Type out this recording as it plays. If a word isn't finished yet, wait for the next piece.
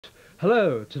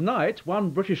Hello. Tonight, one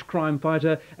British crime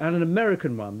fighter and an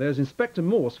American one. There's Inspector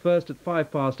Morse first at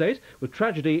 8:05 with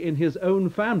tragedy in his own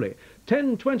family.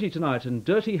 10:20 tonight and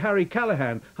Dirty Harry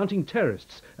Callahan hunting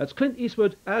terrorists. That's Clint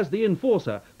Eastwood as the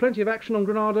enforcer. Plenty of action on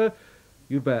Granada?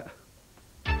 You bet.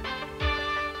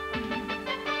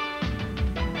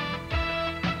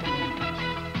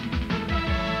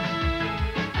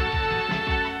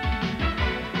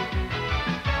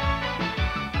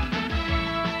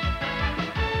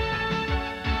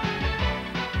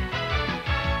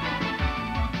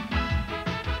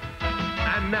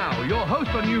 And now, your host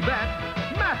on You Bet,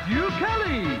 Matthew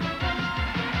Kelly.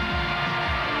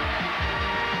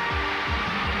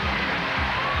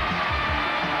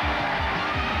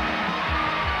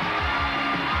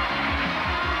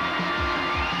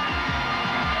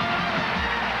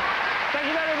 Thank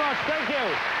you very much, thank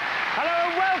you. Hello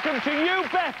and welcome to You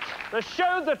Bet, the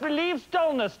show that relieves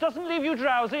dullness, doesn't leave you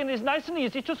drowsy and is nice and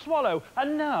easy to swallow.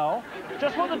 And now,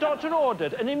 just what the doctor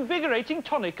ordered, an invigorating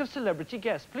tonic of celebrity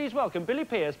guests. Please welcome Billy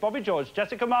Pearce, Bobby George,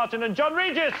 Jessica Martin and John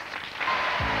Regis.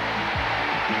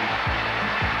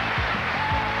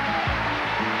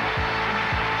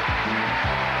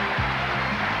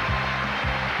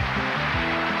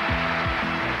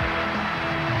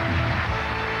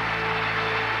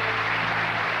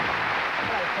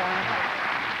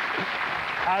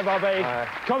 Hi, Bobby. Hi.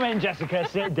 Come in, Jessica.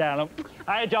 Sit down.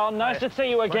 Hi, John. Nice to see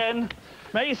you again.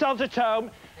 Make yourselves at home.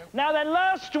 Now then,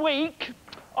 last week,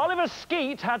 Oliver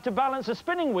Skeet had to balance a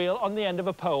spinning wheel on the end of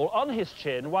a pole on his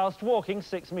chin whilst walking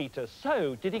 6 metres.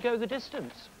 So, did he go the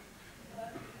distance?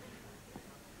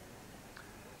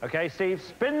 OK, Steve,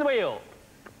 spin the wheel.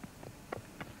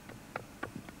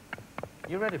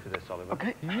 You ready for this, Oliver?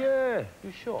 OK. Yeah.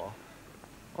 You sure?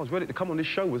 I was ready to come on this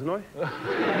show, wasn't I?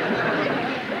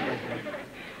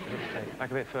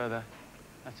 Back a bit further.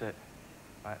 That's it.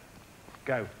 Right.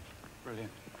 Go.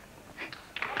 Brilliant.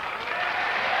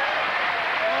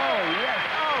 Oh, yes.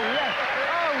 Oh, yes.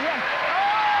 Oh, yes.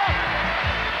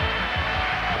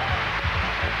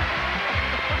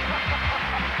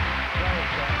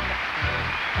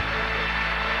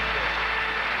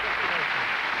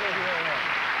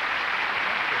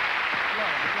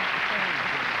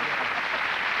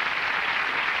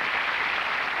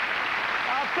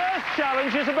 Our first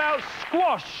challenge is about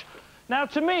squash. Now,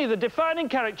 to me, the defining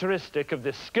characteristic of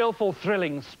this skillful,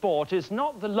 thrilling sport is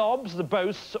not the lobs, the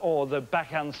boasts, or the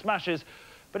backhand smashes,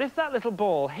 but if that little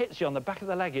ball hits you on the back of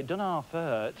the leg, it doesn't half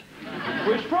hurt.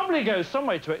 Which probably goes some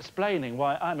way to explaining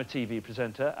why I'm a TV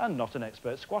presenter and not an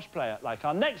expert squash player, like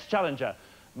our next challenger,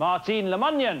 Martine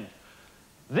Lemunyan.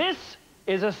 This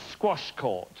is a squash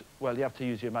court. Well, you have to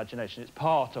use your imagination. It's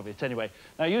part of it, anyway.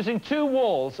 Now, using 2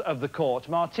 walls of the court,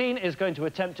 Martine is going to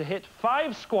attempt to hit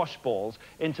 5 squash balls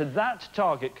into that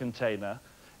target container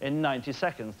in 90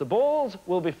 seconds. The balls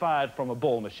will be fired from a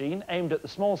ball machine aimed at the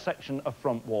small section of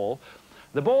front wall.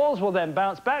 The balls will then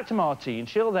bounce back to Martine.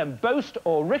 She'll then boast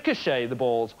or ricochet the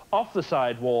balls off the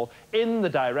side wall in the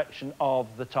direction of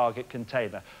the target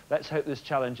container. Let's hope this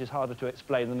challenge is harder to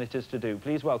explain than it is to do.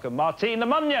 Please welcome Martine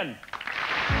Lemunyan.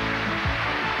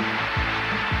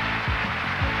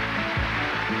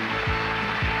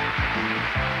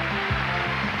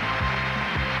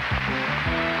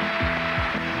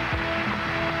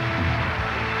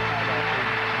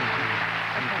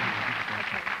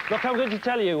 Look, I'm going to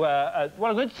tell you, well,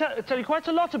 I'm going to tell you quite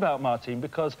a lot about Martine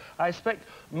because I expect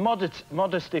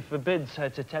modesty forbids her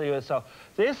to tell you herself.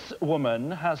 This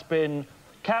woman has been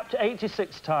capped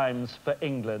 86 times for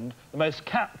England, the most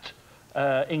capped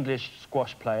English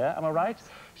squash player, am I right?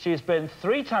 She's been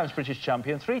 3 times British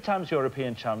champion, 3 times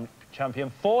European champion,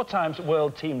 4 times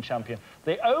world team champion,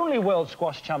 the only world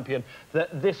squash champion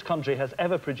that this country has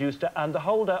ever produced, and the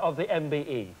holder of the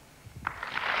MBE.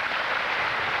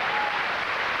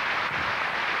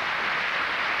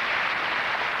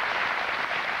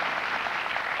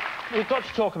 We've got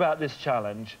to talk about this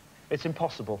challenge. It's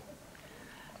impossible.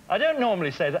 I don't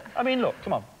normally say that. I mean, look,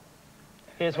 come on.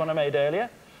 Here's one I made earlier.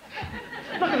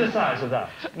 Look at the size of that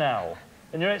now.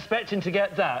 And you're expecting to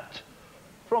get that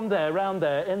from there, round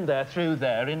there, in there, through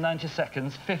there, in 90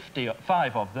 seconds,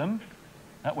 5 of them.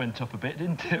 That went up a bit,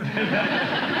 didn't it?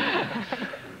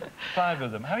 5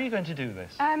 of them. How are you going to do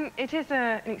this? It is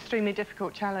an extremely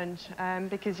difficult challenge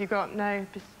because you've got no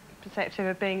perception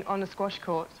of being on a squash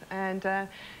court, and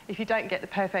if you don't get the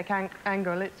perfect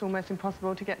angle, it's almost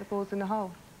impossible to get the balls in the hole.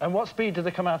 And what speed do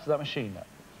they come out of that machine at?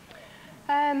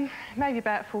 Maybe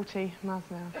about 40 miles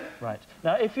an hour. Right.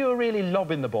 Now, if you were really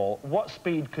lobbing the ball, what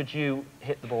speed could you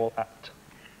hit the ball at?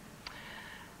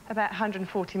 About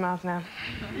 140 miles an hour.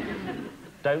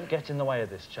 Don't get in the way of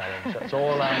this challenge. That's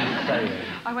all I'm saying.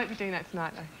 I won't be doing that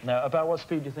tonight, though. Now, about what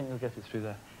speed do you think you'll get it through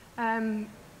there?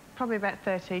 Probably about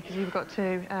 30, because you've got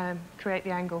to create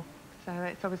the angle. So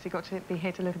it's obviously got to be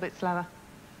hit a little bit slower.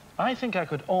 I think I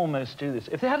could almost do this.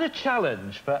 If they had a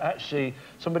challenge for actually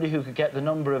somebody who could get the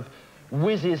number of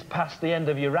whizzes past the end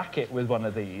of your racket with one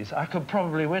of these, I could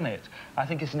probably win it. I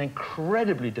think it's an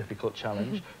incredibly difficult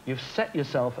challenge. You've set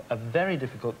yourself a very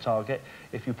difficult target.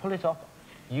 If you pull it off,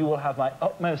 you will have my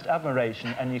utmost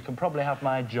admiration and you can probably have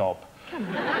my job. You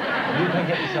can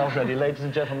get yourself ready. Ladies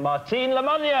and gentlemen, Martine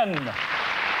Lemonnion.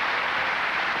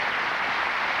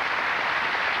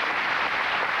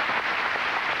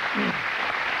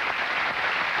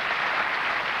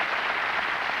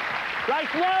 Right,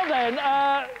 now then,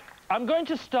 I'm going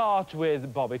to start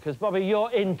with Bobby, because, Bobby,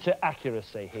 you're into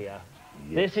accuracy here.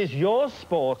 Yes. This is your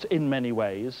sport in many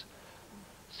ways.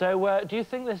 So, do you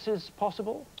think this is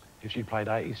possible? If she played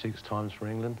 86 times for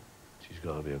England, she's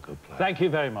got to be a good player. Thank you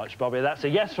very much, Bobby. That's a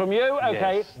yes from you.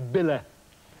 OK, yes. Billy.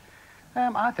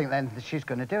 I think then she's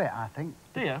going to do it, I think.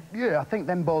 Do you? Yeah, I think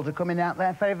them balls are coming out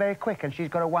there very, very quick, and she's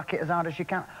got to whack it as hard as she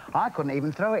can. I couldn't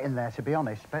even throw it in there, to be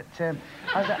honest, but as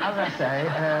I say,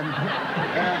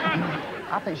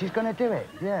 I think she's going to do it.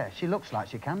 Yeah, she looks like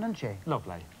she can, doesn't she?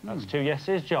 Lovely. That's 2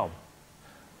 yeses. Job?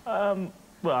 Well,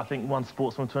 I think one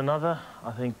sportsman to another.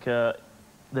 I think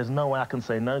there's no way I can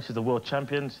say no. She's a world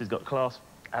champion. She's got class.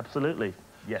 Absolutely.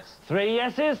 Yes. 3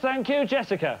 yeses. Thank you.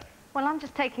 Jessica? Well, I'm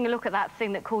just taking a look at that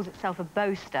thing that calls itself a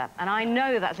Boaster, and I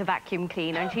know that's a vacuum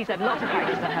cleaner, and she's had lots of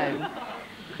practice at home.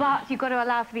 But you've got to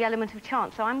allow for the element of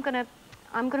chance, so I'm gonna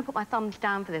put my thumbs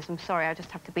down for this. I'm sorry, I just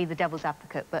have to be the devil's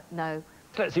advocate, but no.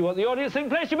 Let's see what the audience think.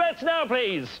 Place your bets now,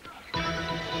 please.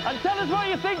 And tell us what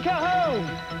you think at home.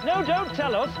 No, don't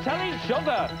tell us. Tell each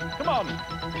other. Come on.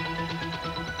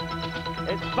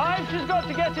 It's 5 she's got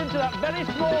to get into that very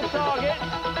small target.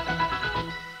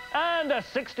 And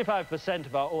 65%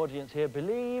 of our audience here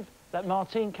believe that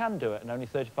Martine can do it, and only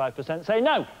 35% say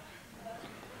no.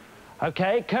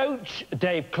 OK, Coach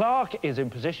Dave Clark is in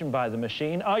position by the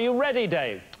machine. Are you ready,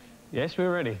 Dave? Yes,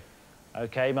 we're ready.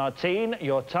 OK, Martine,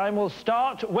 your time will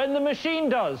start when the machine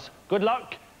does. Good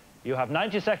luck. You have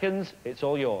 90 seconds. It's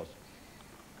all yours.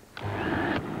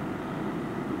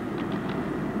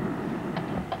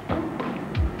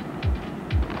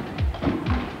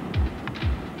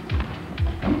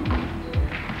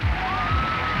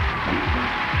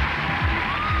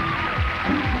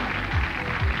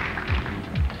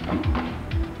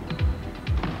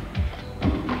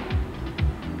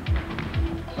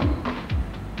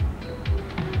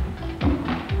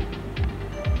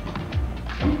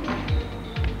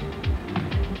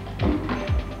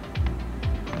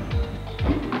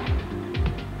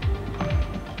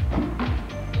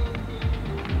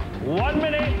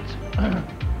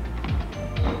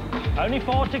 Only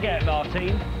 4 to get,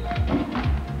 Martine.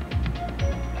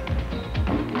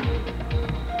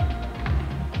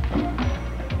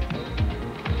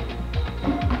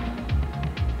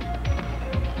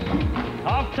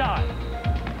 Half time.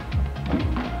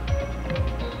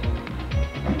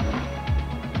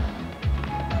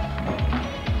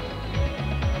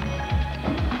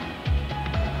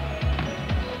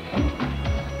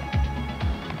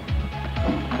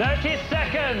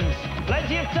 Seconds.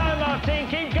 Plenty of time, Martine.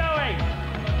 Keep going.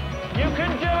 You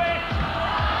can do it.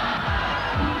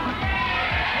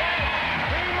 Yes.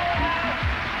 3 more now.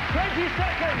 20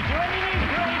 seconds. You only need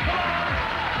 3. Come on.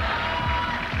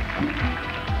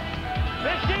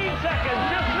 15 seconds.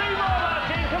 Just 3 more,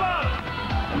 Martine. Come on.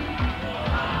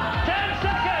 10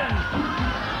 seconds.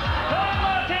 Come on,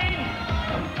 Martine.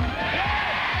 Yes.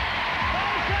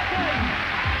 5 seconds.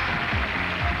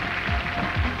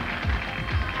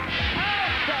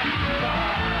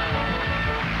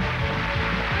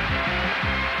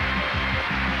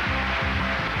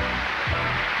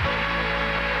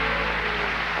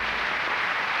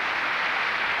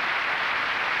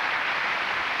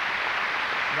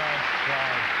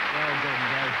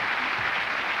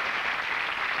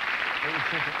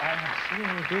 I have seen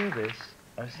you do this,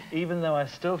 even though I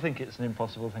still think it's an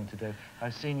impossible thing to do.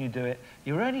 I've seen you do it.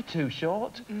 You were only too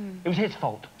short. It was his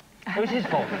fault. It was his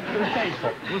fault. It was Dave's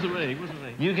fault. It wasn't me, it wasn't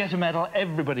me. You get a medal.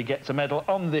 Everybody gets a medal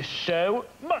on this show.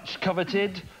 Much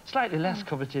coveted. Slightly less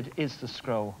coveted is the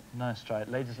scroll. Nice try.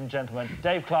 Ladies and gentlemen,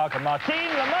 Dave Clark and Martine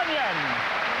Lemonnion.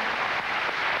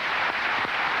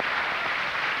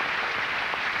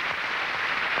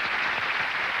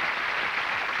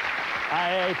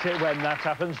 I hate it when that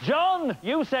happens. John,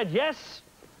 you said yes,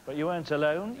 but you weren't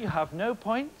alone. You have no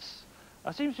points.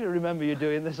 I seem to remember you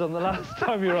doing this on the last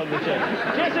time you were on the show.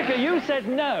 Jessica, you said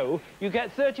no. You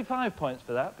get 35 points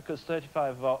for that, because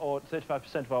 35%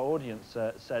 of our audience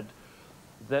said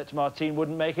that Martine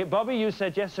wouldn't make it. Bobby, you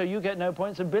said yes, so you get no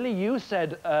points. And Billy, you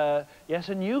said yes,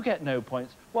 and you get no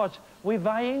points. What, we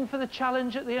vying for the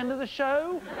challenge at the end of the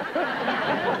show?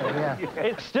 Yeah.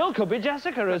 It still could be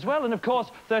Jessica as well. And, of course,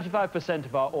 35%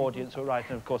 of our audience were right.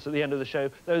 And, of course, at the end of the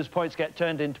show, those points get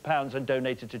turned into pounds and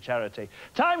donated to charity.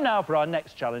 Time now for our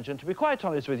next challenge. And to be quite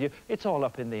honest with you, it's all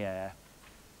up in the air.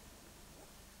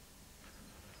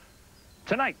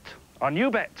 Tonight, on You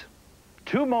Bet,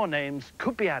 2 more names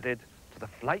could be added to the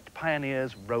Flight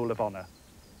Pioneers Roll of Honour.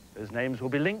 Those names will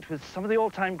be linked with some of the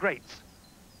all-time greats,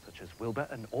 such as Wilbur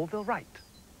and Orville Wright,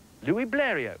 Louis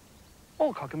Blériot,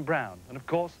 Alcock and Brown, and, of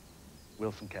course,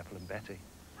 Wilson, Keppel and Betty.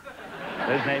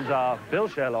 Those names are Bill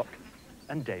Sherlock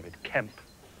and David Kemp,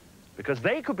 because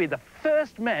they could be the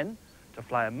first men to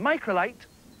fly a microlight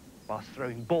whilst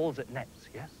throwing balls at nets,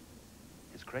 yes?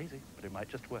 It's crazy, but it might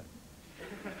just work.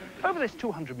 Over this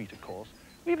 200-metre course,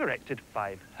 we've erected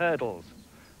 5 hurdles.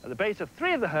 At the base of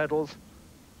 3 of the hurdles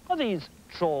are these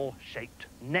trawl-shaped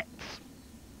nets.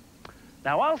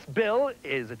 Now, whilst Bill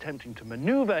is attempting to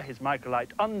manoeuvre his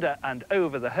microlight under and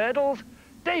over the hurdles,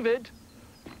 David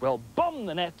will bomb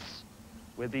the nets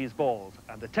with these balls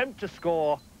and attempt to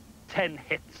score 10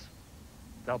 hits.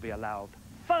 They'll be allowed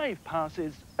 5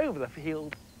 passes over the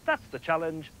field. That's the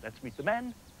challenge. Let's meet the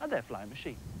men and their flying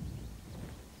machine.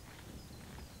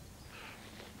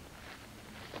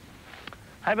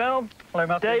 Hi, Bill. Hello,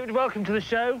 Matthew. David, welcome to the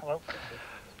show. Hello.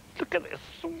 Look at this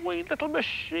sweet little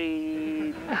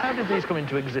machine. How did these come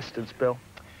into existence, Bill?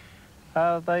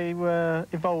 They were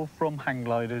evolved from hang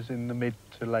gliders in the mid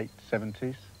to late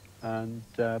 70s, and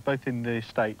both in the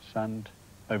States and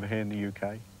over here in the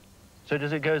UK. So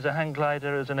does it go as a hang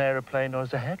glider, as an aeroplane, or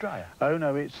as a hairdryer? Oh,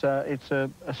 no, it's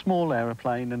a small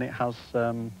aeroplane, and it has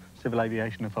Civil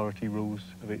Aviation Authority rules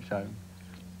of its own.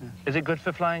 Yeah. Is it good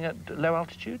for flying at low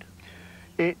altitude?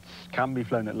 It can be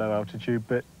flown at low altitude,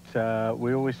 but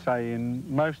we always say in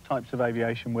most types of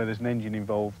aviation where there's an engine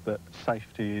involved that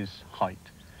safety is height.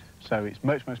 So it's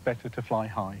much, much better to fly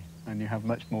high, and you have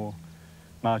much more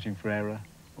margin for error,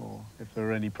 or if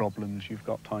there are any problems, you've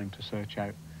got time to search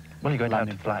out. Well, you're going down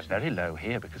to fly very low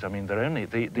here, because, I mean, they're only,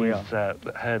 these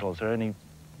hurdles are only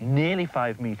nearly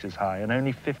 5 metres high and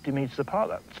only 50 metres apart.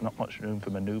 That's not much room for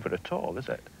manoeuvre at all, is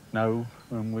it? No,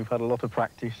 we've had a lot of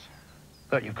practice.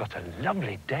 But you've got a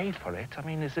lovely day for it. I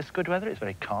mean, is this good weather? It's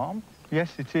very calm.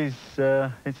 Yes, it is.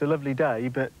 It's a lovely day,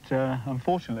 but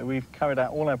unfortunately, we've carried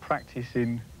out all our practice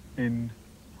in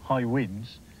high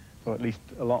winds, or at least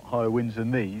a lot higher winds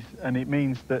than these, and it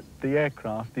means that the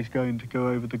aircraft is going to go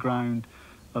over the ground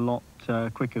a lot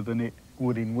quicker than it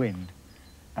would in wind.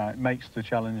 It makes the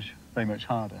challenge very much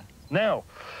harder. Now,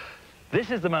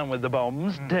 this is the man with the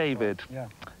bombs, David. Yeah.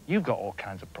 You've got all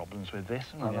kinds of problems with this,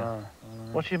 haven't you?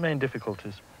 What's your main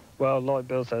difficulties? Well, like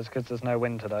Bill says, because there's no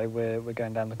wind today, we're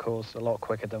going down the course a lot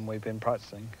quicker than we've been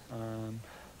practicing.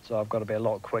 So I've got to be a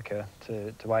lot quicker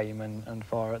to aim and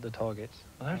fire at the targets.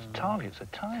 Well, those targets are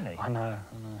tiny. I know.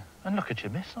 And look at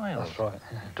your missiles. That's right.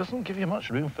 It doesn't give you much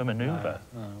room for manoeuvre.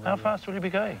 No, How fast will you be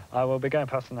going? I will be going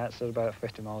past the nets at about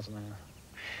 50 miles an hour.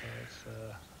 So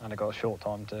and I've got a short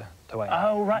time to aim.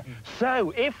 Oh, right.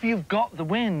 So, if you've got the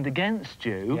wind against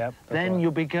you, then you'll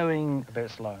be going... a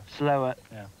bit slower. Slower.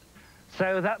 Yeah.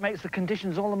 So that makes the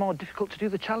conditions all the more difficult to do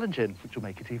the challenge in, which will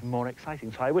make it even more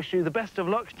exciting. So I wish you the best of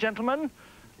luck, gentlemen.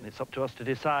 And it's up to us to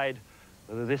decide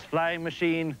whether this flying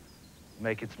machine will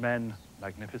make its men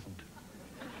magnificent.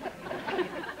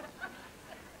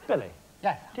 Billy?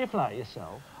 Yes? Do you fly it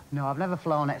yourself? No, I've never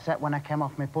flown except when I came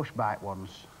off my push bike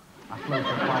once. I flew for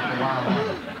quite a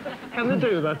while. Can they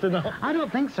do that or not? I don't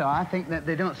think so. I think that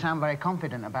they don't sound very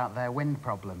confident about their wind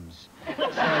problems. So,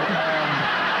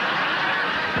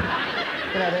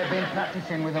 you know, they've been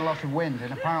practicing with a lot of wind,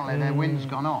 and apparently their wind's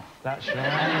gone off. That's right.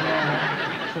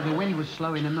 And, so the wind was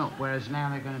slowing them up, whereas now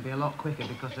they're going to be a lot quicker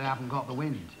because they haven't got the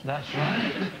wind. That's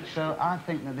right. So I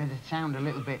think that they sound a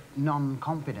little bit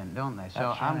non-confident, don't they?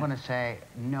 So I'm going to say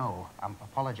no. I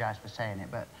apologise for saying it,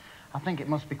 but I think it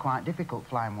must be quite difficult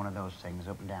flying one of those things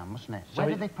up and down, mustn't it? So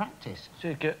Where do they practice? So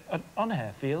you get on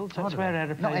airfields, that's where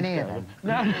aeroplanes Not in here, go.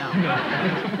 then. No.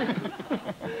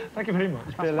 Thank you very much,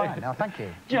 That's Billy. fine. No, thank you.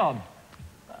 John?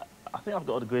 I think I've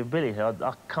got to agree with Billy here.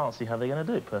 I can't see how they're going to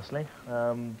do it, personally.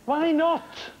 Why not?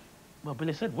 Well,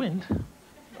 Billy said wind.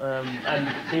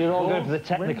 And so you're all going for the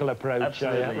technical approach,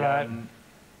 absolutely, right?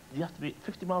 You have to be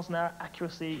 50 miles an hour,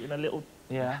 accuracy in a little...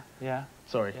 Yeah.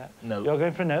 Sorry, no. You're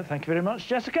going for a no, thank you very much.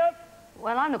 Jessica?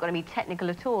 Well, I'm not going to be technical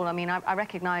at all. I mean, I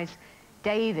recognise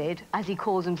David, as he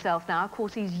calls himself now, of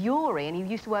course he's Yuri, and he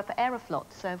used to work for Aeroflot,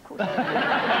 so of course...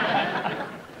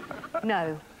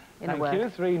 No, in a word. Thank you.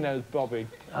 3 no's, Bobby.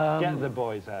 Get the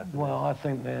boys out. Well, I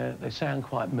think they sound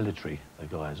quite military, the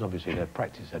guys. Obviously, they've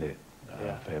practiced at it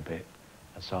a fair bit.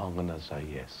 So I'm going to say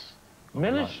yes.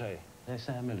 Military? They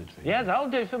sound military. Yeah, that'll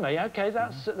do for me. OK,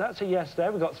 that's a yes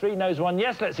there. We've got 3 no's, 1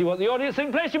 yes. Let's see what the audience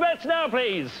think. Place your bets now,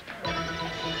 please.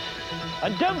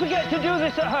 And don't forget to do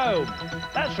this at home.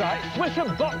 That's right, swish a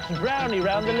boxed brownie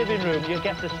round the living room. You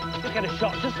get a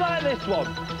shot just like this one.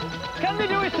 Can they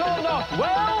do it or not?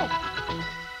 Well,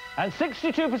 and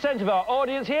 62% of our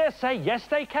audience here say yes,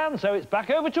 they can. So it's back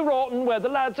over to Wroughton, where the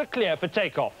lads are clear for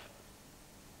takeoff.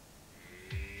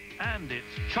 And it's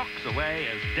chocks away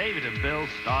as David and Bill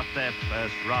start their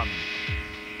first run.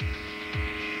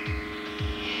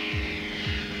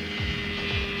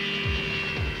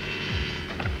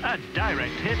 A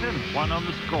direct hit and 1 on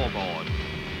the scoreboard.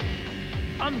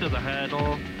 Under the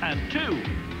hurdle and 2.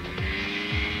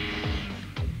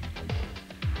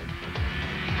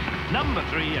 Number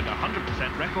 3 and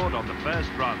 100% record on the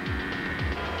first run.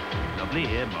 Lovely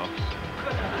earmuffs.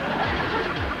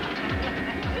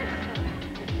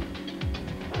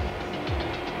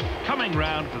 Coming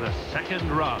round for the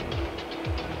second run.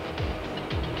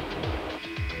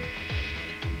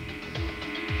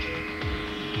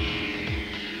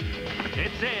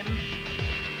 It's in.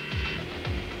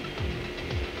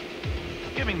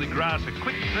 Giving the grass a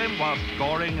quick trim while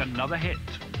scoring another hit.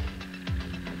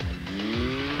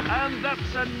 And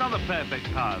that's another perfect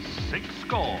pass. 6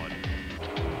 scored.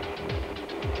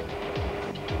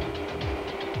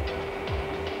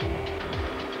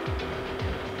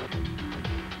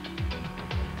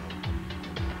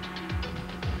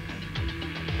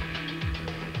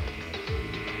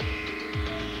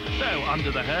 So,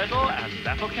 under the hurdle, and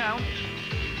that'll count.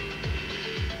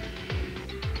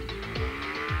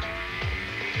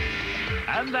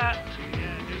 And that.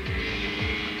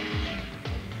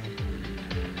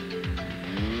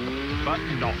 But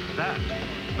not that.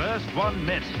 First one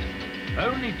missed.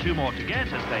 Only 2 more to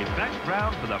get as they back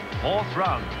round for the 4th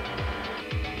run.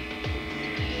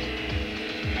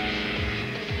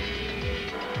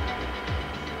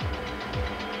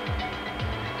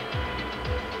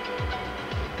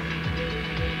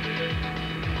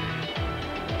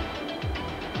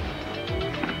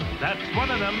 That's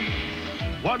 1 of them.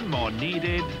 1 more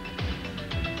needed.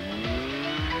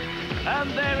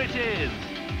 And there it is.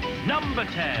 Number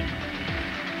 10.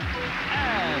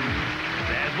 And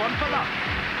there's 1 for luck.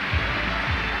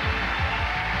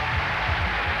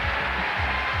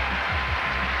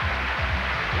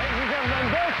 Ladies and gentlemen,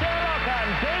 Bill Sherlock and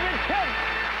David Kemp.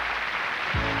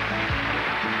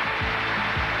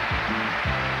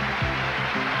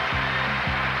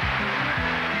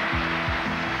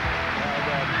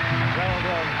 Well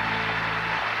done.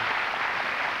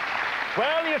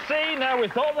 Well, you see, now we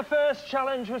thought the first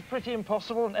challenge was pretty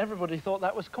impossible, and everybody thought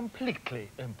that was completely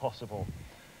impossible.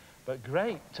 But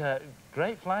great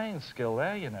flying skill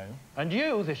there, you know. And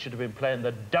you, they should have been playing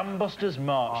the Dumbusters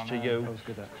March to you. That was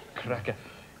good. Cracker.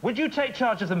 Would you take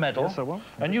charge of the medal? Yes, I will.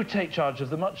 And you take charge of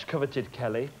the much-coveted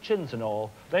Kelly, chins and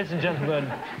all. Ladies and gentlemen,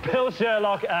 Bill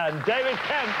Sherlock and David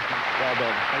Kemp. Well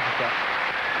done. Thank you, sir.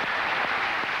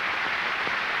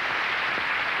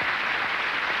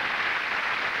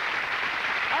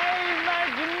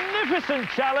 Magnificent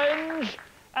challenge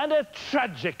and a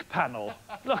tragic panel.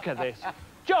 Look at this.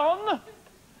 John?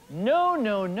 No,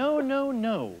 no, no, no,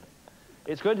 no.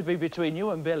 It's going to be between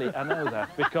you and Billy, I know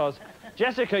that, because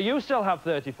Jessica, you still have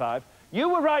 35. You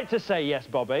were right to say yes,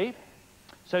 Bobby.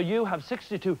 So you have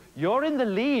 62. You're in the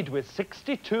lead with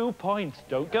 62 points.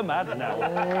 Don't go mad now.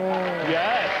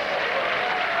 Yes.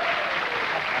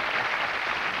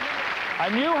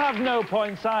 And you have no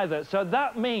points either, so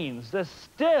that means there's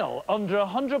still under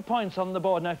 100 points on the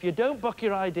board. Now, if you don't buck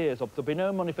your ideas up, there'll be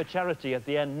no money for charity at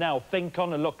the end. Now, think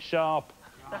on and look sharp.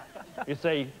 You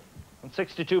see, and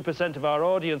 62% of our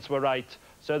audience were right.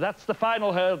 So that's the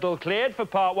final hurdle cleared for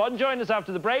part 1. Join us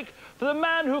after the break for the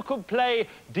man who could play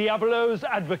Diablo's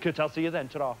advocate. I'll see you then.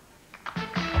 Ta-ra.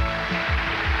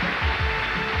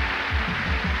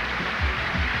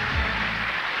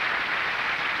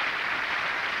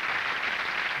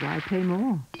 Why pay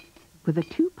more? With a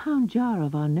 £2 jar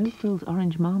of our no-frills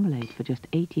orange marmalade for just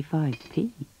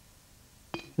 85p.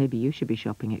 Maybe you should be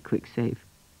shopping at Quick Save.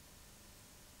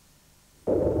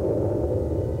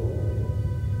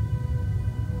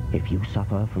 If you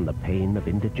suffer from the pain of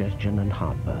indigestion and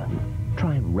heartburn,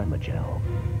 try Remigel.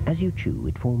 As you chew,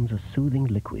 it forms a soothing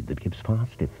liquid that gives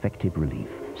fast, effective relief.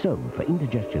 So, for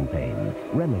indigestion pain,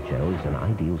 Remigel is an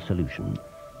ideal solution.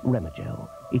 Remigel.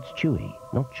 It's chewy,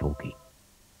 not chalky.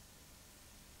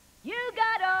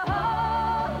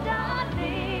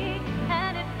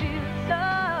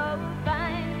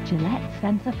 Gillette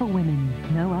Sensor for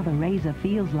Women. No other razor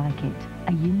feels like it.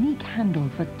 A unique handle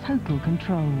for total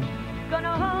control. Gonna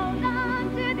hold on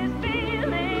to this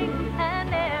feeling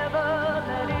and never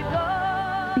let it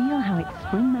go. Feel how its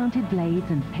spring-mounted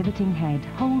blades and pivoting head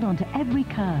hold onto every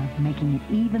curve, making it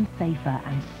even safer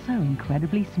and so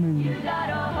incredibly smooth.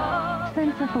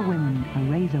 Sensor for Women,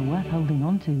 a razor worth holding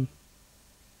onto.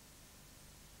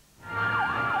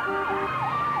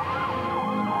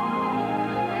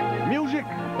 Music?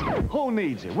 Who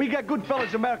needs it? We got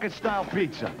Goodfellas American-style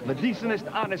pizza. The decentest,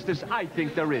 honestest I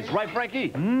think there is. Right,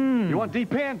 Frankie? You want deep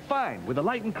pan? Fine. With a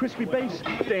light and crispy base?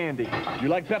 Dandy. You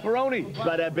like pepperoni?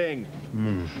 Bada bing.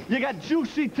 You got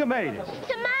juicy tomatoes.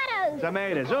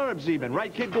 Tomatoes, herbs even.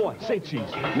 Right, kid? Go on, say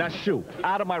cheese. Now, shoot,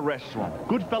 out of my restaurant.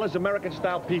 Goodfellas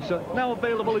American-style pizza, now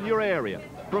available in your area.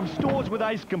 From stores with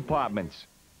ice compartments.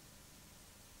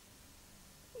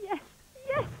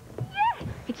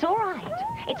 It's all right.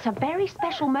 It's a very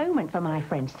special moment for my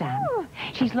friend Sam.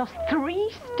 She's lost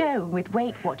 3 stone with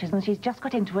Weight Watchers and she's just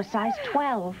got into a size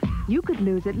 12. You could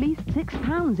lose at least 6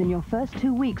 pounds in your first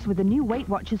 2 weeks with the new Weight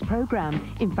Watchers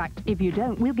program. In fact, if you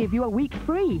don't, we'll give you a week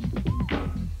free.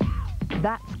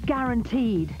 That's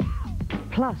guaranteed.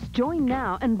 Plus, join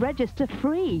now and register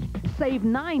free. Save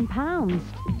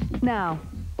 £9. Now,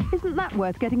 isn't that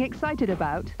worth getting excited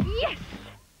about? Yes!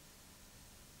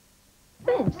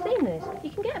 Ben, seen this?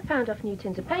 You can get £1 off new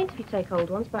tins of paint if you take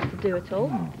old ones back to Do It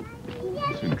All.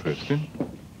 That's interesting.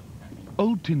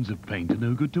 Old tins of paint are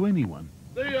no good to anyone.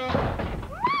 Mum!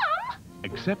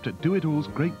 Except at Do It All's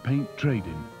Great Paint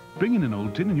Trade-In. Bring in an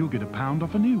old tin and you'll get £1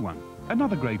 off a new one.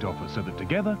 Another great offer so that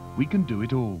together we can do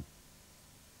it all.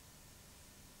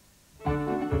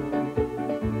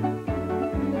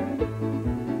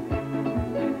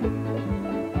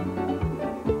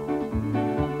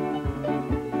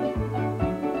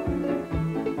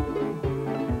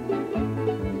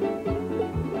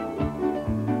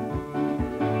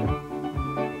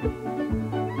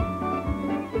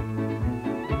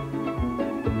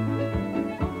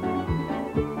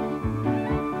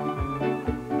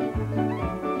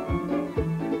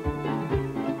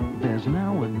 There's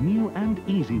now a new and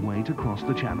easy way to cross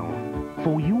the channel.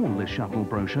 For your list shuttle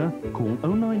brochure, call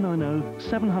 0990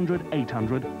 700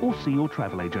 800 or see your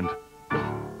travel agent.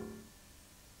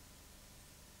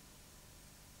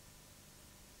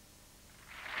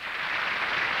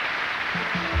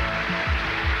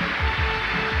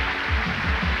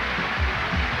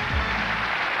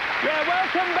 Yeah,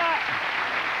 welcome back.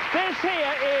 This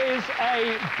here is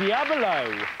a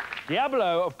Diabolo.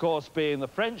 Diabolo, of course, being the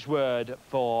French word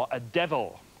for a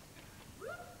devil.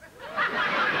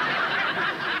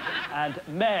 And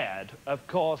merde, of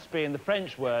course, being the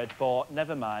French word for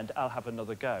never mind, I'll have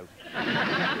another go.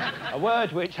 A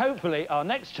word which, hopefully, our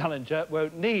next challenger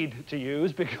won't need to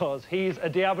use because he's a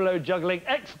Diabolo juggling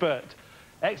expert.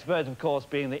 Expert, of course,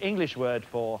 being the English word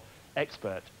for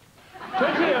expert.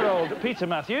 20-year-old Peter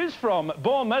Matthews from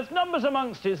Bournemouth numbers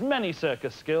amongst his many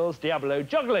circus skills Diabolo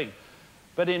juggling.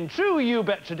 But in true You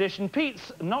Bet tradition,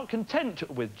 Pete's not content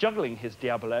with juggling his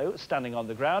Diabolo standing on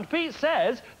the ground. Pete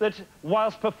says that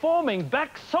whilst performing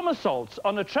back somersaults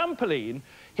on a trampoline,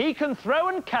 he can throw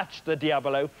and catch the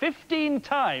Diabolo 15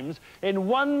 times in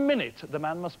 1 minute. The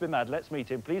man must be mad. Let's meet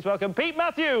him. Please welcome Pete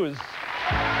Matthews.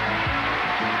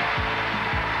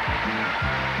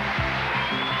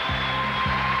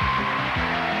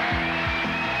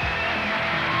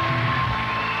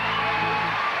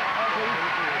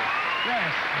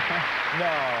 No,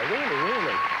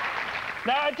 really.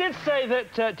 Now, I did say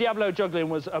that Diabolo juggling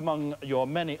was among your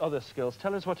many other skills.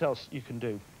 Tell us what else you can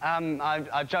do.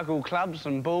 I juggle clubs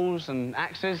and balls and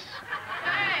axes.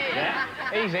 Yeah.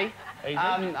 Easy.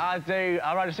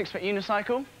 I ride a 6-foot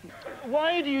unicycle.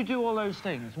 Why do you do all those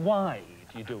things? Why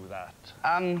do you do that?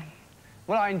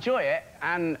 Well, I enjoy it,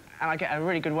 and I get a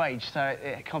really good wage, so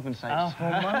it compensates. Oh, for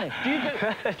money.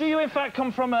 Do you, in fact,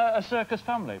 come from a circus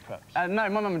family, perhaps? No,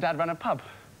 my mum and dad ran a pub.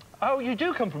 Oh, you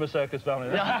do come from a circus family?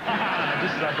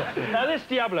 Now, this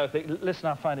Diabolo thing, listen,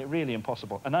 I find it really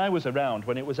impossible. And I was around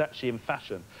when it was actually in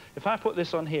fashion. If I put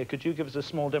this on here, could you give us a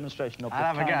small demonstration of the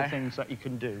kind of things that you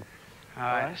can do? All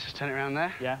right, let's just turn it around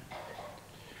there. Yeah.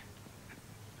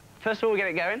 First of all, we get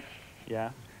it going.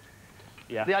 Yeah.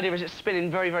 Yeah. The idea is it's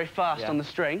spinning very, very fast on the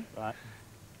string. Right.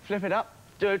 Flip it up,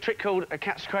 do a trick called a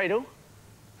cat's cradle.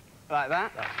 Like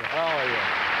that. That's it. Oh, yeah.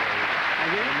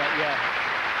 Thank you. Yeah.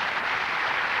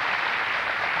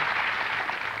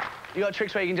 You got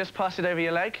tricks where you can just pass it over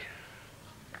your leg.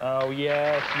 Oh,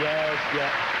 yes.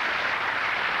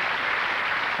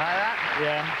 Like that.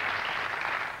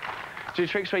 Yeah. Do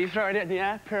tricks where you throw it in the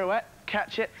air, pirouette,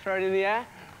 catch it, throw it in the air,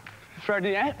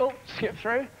 oh, skip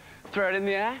through, Throw it in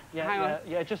the air? Yeah, Hang on.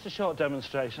 yeah, just a short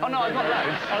demonstration. Oh, no, I've got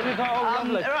loads. Oh, you've got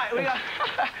lovely. All right, we got...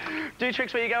 do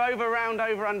tricks where you go over, round,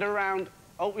 over, under, round.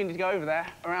 Oh, we need to go over there,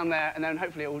 around there, and then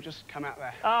hopefully it will just come out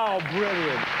there. Oh,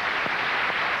 brilliant.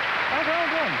 Oh, well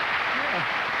done. Yeah.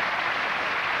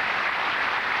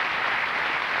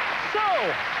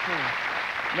 So,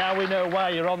 now we know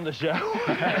why you're on the show.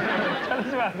 Tell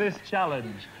us about this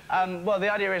challenge. Well, the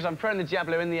idea is I'm throwing the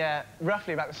Diablo in the air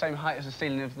roughly about the same height as the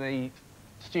ceiling of the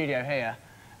studio here.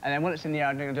 And then when it's in the air,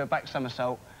 I'm going to do a back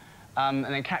somersault and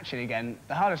then catch it again.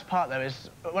 The hardest part, though,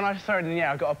 is when I throw it in the air,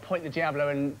 I've got to point the Diablo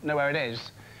and know where it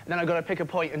is. And then I've got to pick a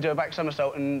point and do a back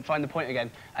somersault and find the point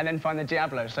again, and then find the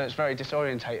Diablo, so it's very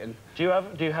disorientating. Do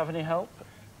you have any help?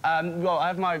 Well, I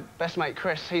have my best mate,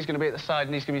 Chris. He's going to be at the side,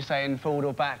 and he's going to be saying forward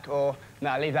or back, or...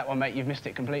 No, leave that one, mate. You've missed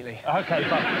it completely. OK,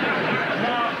 fine.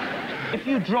 Now, if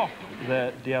you drop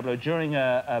the Diablo during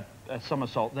a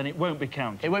somersault, then it won't be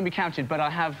counted. It won't be counted, but I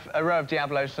have a row of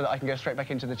Diablos so that I can go straight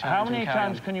back into the challenge. How many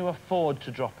times can you afford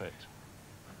to drop it?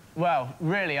 Well,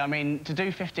 really, I mean, to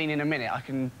do 15 in a minute, I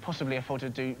can possibly afford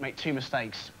to make 2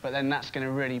 mistakes, but then that's going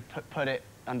to really put it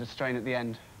under strain at the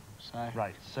end. So...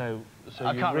 Right, so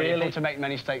I can't really afford to make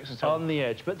many mistakes at all. On the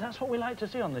edge, but that's what we like to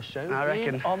see on this show. I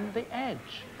reckon. On the edge.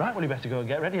 Right, well, you better go and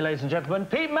get ready, ladies and gentlemen.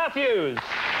 Pete Matthews!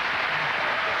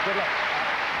 Good luck.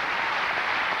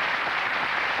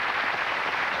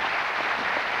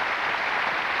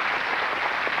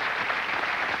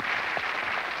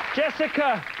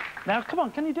 Jessica! Now, come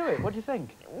on, can you do it? What do you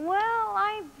think? Well,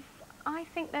 I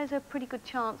think there's a pretty good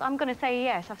chance. I'm going to say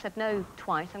yes. I've said no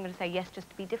twice. I'm going to say yes just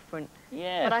to be different.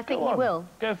 Yes, but I think you will.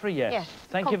 Go for a yes. Yes.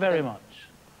 Thank you very much.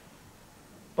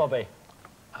 Bobby?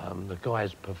 The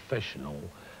guy's professional,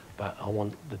 but I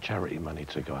want the charity money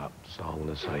to go up, so I'm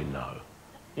going to say no.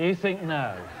 You think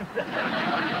no?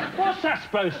 What's that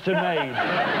supposed to mean?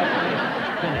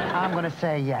 I'm going to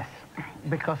say yes,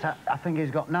 because I think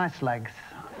he's got nice legs,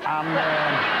 and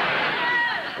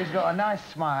he's got a nice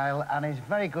smile, and he's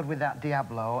very good with that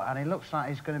Diablo, and he looks like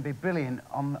he's going to be brilliant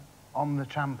on the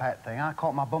trampette thing. I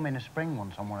caught my bum in a spring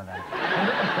once on one of them. But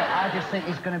I just think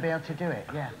he's going to be able to do it,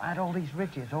 yeah. I had all these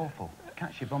ridges, awful.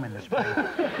 Catch your bum in the spring.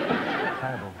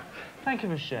 Terrible. Thank you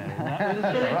for sharing that with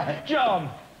us. Right. John?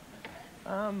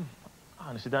 I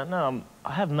honestly don't know.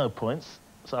 I have no points,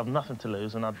 so I have nothing to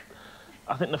lose, and I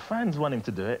think the fans want him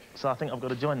to do it, so I think I've got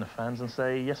to join the fans and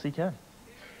say, yes, he can.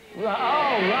 Right.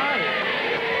 Oh, right.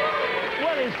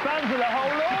 Well, he's fans of the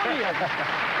whole audience.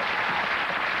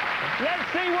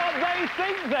 Let's see what they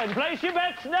think, then. Place your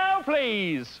bets now,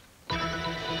 please.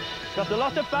 Got a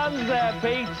lot of fans there,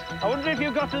 Pete. I wonder if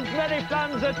you've got as many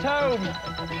fans at home.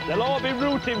 They'll all be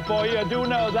rooting for you, I do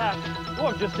know that. Oh,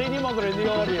 I've just seen your mother in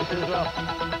the audience as well.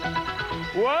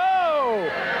 Whoa!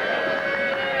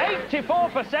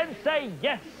 84% say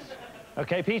yes.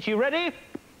 OK, Pete, you ready?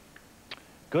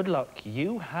 Good luck.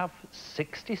 You have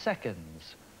 60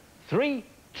 seconds. 3,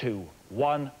 2,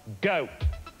 1, go.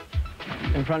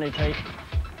 In front of you, Pete.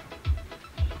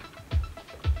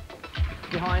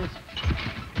 Behind.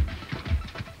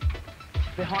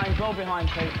 Behind, well behind,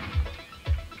 Pete.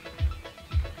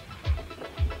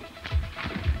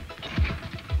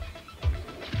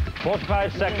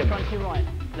 Forty-five seconds. In front to your right,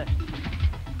 left.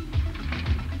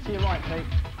 To your right, Pete.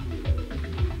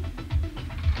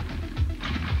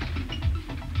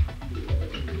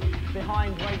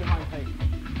 Behind, way behind, Pete.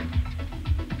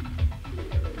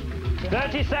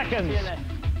 Behind. 30 seconds. To your left.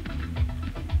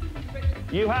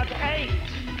 You have 8.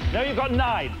 No, you've got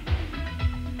 9.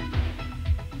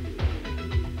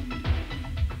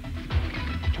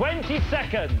 20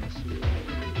 seconds.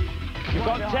 You've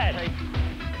got 10.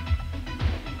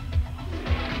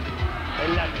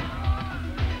 11.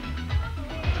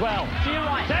 12. To your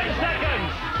right. 10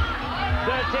 seconds.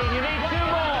 13. You need 2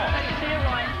 more. To your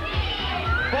right.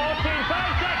 14.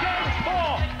 5 seconds. 4,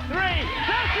 3.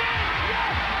 That's it.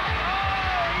 Yes.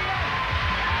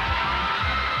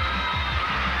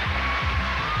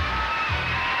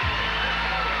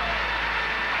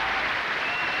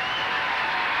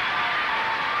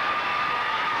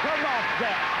 Come off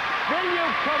there. Will you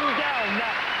come down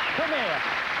now? Come here.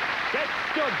 Get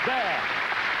stood there.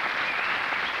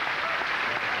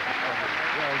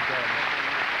 Well done.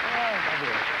 Oh,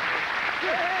 fabulous.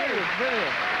 Brilliant,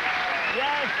 brilliant.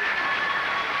 Yes.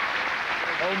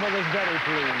 Oh, Mother's very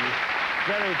pleased.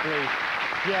 Very pleased.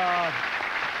 Yeah.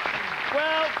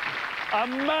 Well,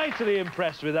 I'm mightily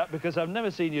impressed with that because I've never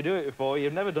seen you do it before.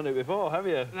 You've never done it before, have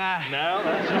you? Nah. No,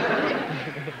 that's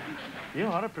right. You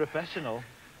are a professional.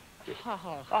 Now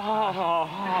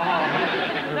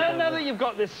that you've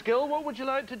got this skill, what would you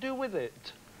like to do with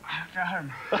it? Go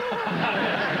home.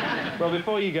 Well,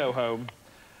 before you go home,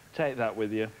 take that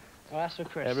with you. Well, that's for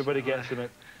Chris. Everybody gets them.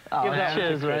 Oh, Give that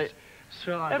cheers, one to Chris. mate.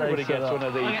 Sure, Everybody gets one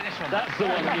of these. I'll get this one. That's the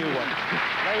one you want.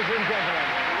 Ladies and gentlemen,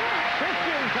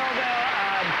 Christian Caldell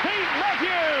and Pete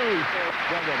Matthews.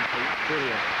 Well done, Pete.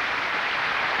 Brilliant.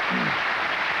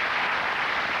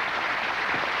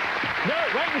 No,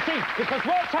 wait and see, because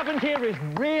what's happened here is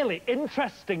really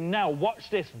interesting now. Watch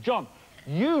this, John.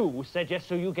 You said yes,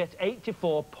 so you get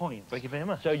 84 points. Thank you very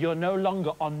much. So you're no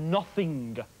longer on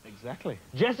nothing. Exactly.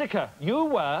 Jessica, you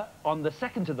were on the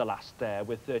second to the last there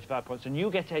with 35 points, and you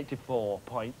get 84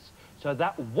 points. So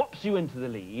that whops you into the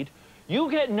lead. You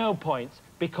get no points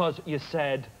because you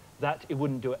said that it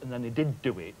wouldn't do it, and then it did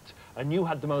do it. And you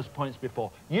had the most points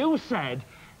before. You said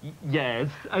yes,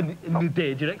 and you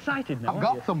did. You're excited now. I've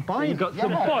got some points. You've got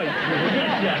some points.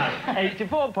 Yeah,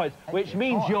 84 points, which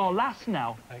means you're last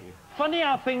now. Thank you. Funny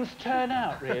how things turn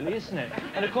out, really, isn't it?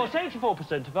 And, of course,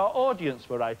 84% of our audience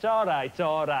were right. All right,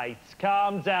 all right.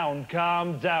 Calm down,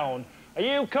 calm down. Are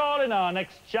you calling our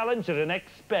next challenger an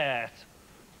expert?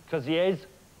 Because he is.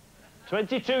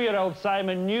 22-year-old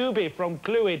Simon Newby from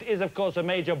Clwyd is, of course, a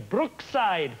major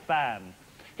Brookside fan.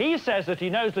 He says that he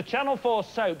knows the Channel 4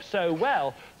 soap so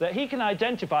well that he can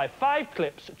identify 5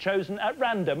 clips chosen at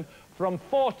random from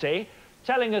 40,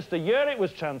 telling us the year it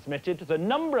was transmitted, the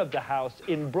number of the house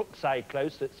in Brookside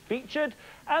Close that's featured,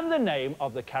 and the name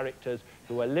of the characters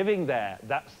who are living there.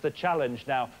 That's the challenge.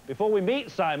 Now, before we meet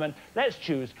Simon, let's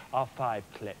choose our 5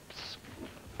 clips.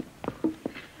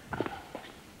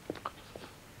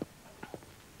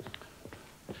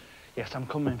 Yes, I'm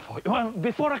coming for you. Well,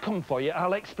 before I come for you,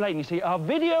 I'll explain. You see, our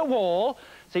video wall,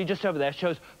 see just over there,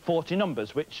 shows 40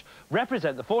 numbers, which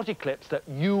represent the 40 clips that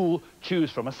you'll choose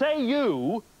from. I say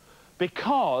you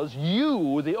because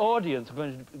you, the audience,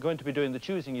 are going to be doing the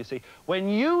choosing, you see. When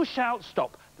you shout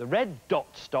stop, the red dot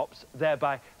stops,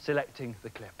 thereby selecting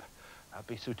the clip. That'll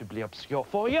be suitably obscure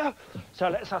for you. So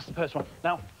let's ask the first one.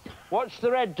 Now, watch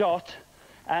the red dot,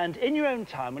 and in your own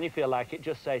time, when you feel like it,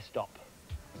 just say stop.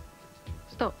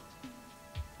 Stop.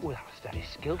 Oh, that was very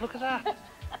skilled. Look at that.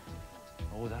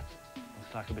 Oh, that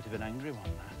looks like a bit of an angry one,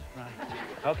 that.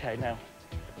 Right. OK, now,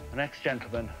 the next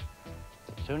gentleman.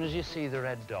 As soon as you see the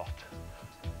red dot,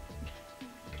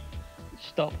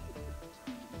 stop.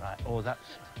 Right. Oh, that's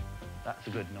a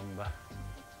good number.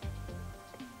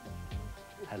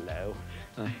 Hello.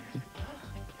 Hi. You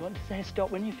want to say stop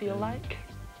when you feel like?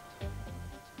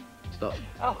 Stop.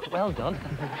 Oh, well done.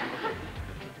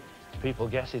 People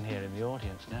guessing here in the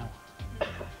audience now.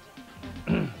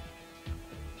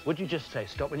 Would you just say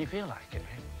stop when you feel like it?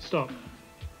 Stop.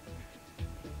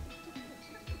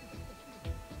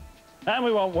 And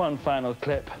we want one final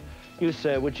clip. You,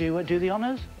 sir, would you do the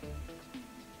honours?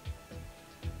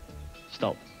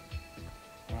 Stop.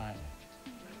 Right.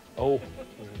 Oh,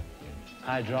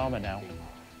 high drama now.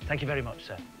 Thank you very much,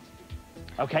 sir.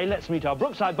 OK, let's meet our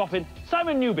Brookside boffin,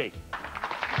 Simon Newby.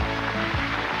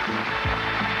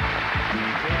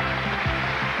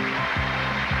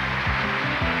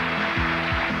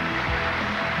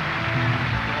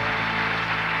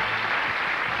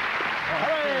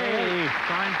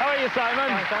 How are you, Simon?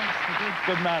 Hi, thanks.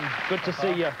 Good man. Good to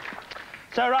see you.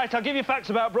 So, right, I'll give you facts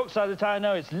about Brookside that I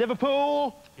know. It's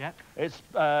Liverpool. Yep. It's,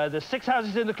 there's 6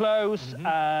 houses in the close,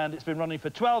 and it's been running for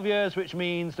 12 years, which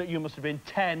means that you must have been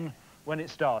 10 when it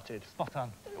started. Spot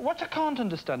on. What I can't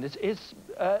understand is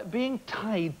being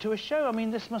tied to a show. I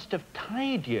mean, this must have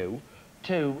tied you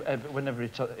to, whenever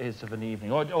it is of an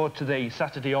evening, or to the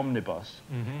Saturday omnibus,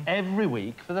 every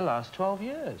week for the last 12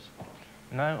 years.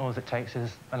 No, all it takes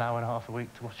is an hour and a half a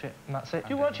week to watch it, and that's it.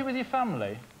 Do you watch it with your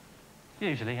family?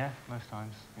 Usually, yeah, most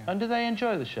times. Yeah. And do they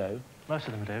enjoy the show? Most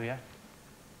of them do, yeah.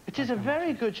 It is a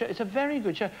very good show. It's a very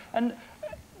good show. And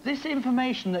this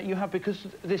information that you have, because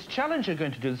this challenge you're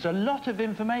going to do, there's a lot of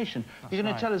information. That's You're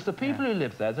going to tell us the people who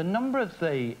live there, the number of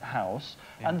the house,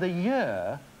 and the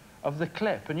year of the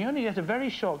clip. And you only get a very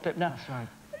short clip. Now, that's right.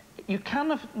 You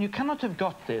cannot have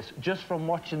got this just from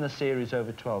watching the series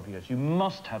over 12 years. You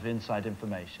must have inside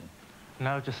information.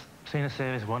 No, just seen a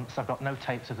series once. I've got no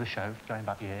tapes of the show going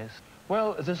back years.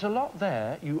 Well, there's a lot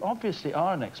there. You obviously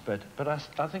are an expert, but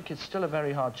I think it's still a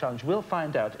very hard challenge. We'll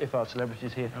find out if our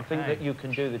celebrities here think that you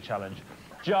can do the challenge.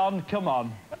 John, come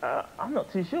on. I'm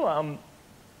not too sure.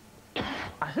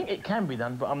 I think it can be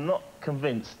done, but I'm not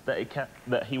convinced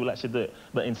that he will actually do it.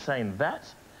 But in saying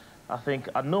that, I think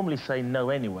I'd normally say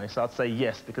no anyway, so I'd say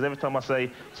yes, because every time I say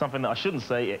something that I shouldn't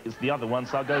say, it's the other one,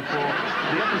 so I'll go for the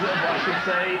opposite of what I should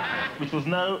say, which was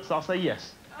no, so I'll say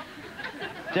yes.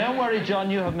 Don't worry, John,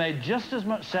 you have made just as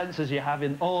much sense as you have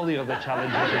in all the other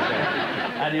challenges you say.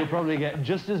 And you'll probably get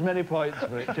just as many points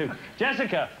for it, too.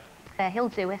 Jessica? He'll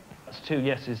do it. That's 2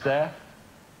 yeses there.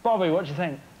 Bobby, what do you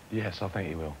think? Yes, I think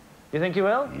he will. You think he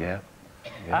will? Yeah.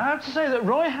 I have to say that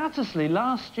Roy Hattersley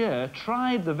last year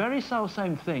tried the very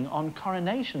same thing on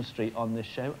Coronation Street on this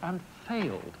show and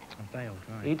failed. And failed,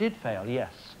 right. He did fail,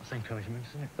 yes. That's encouragement,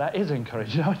 isn't it? That is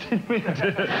encouraging. I didn't mean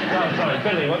to. No, sorry,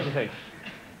 Billy, what do you think?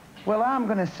 Well, I'm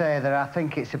going to say that I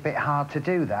think it's a bit hard to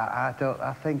do that.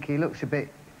 I think he looks a bit...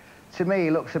 To me,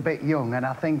 he looks a bit young, and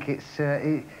I think it's...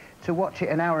 to watch it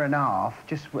an hour and a half,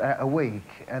 just a week,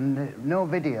 and no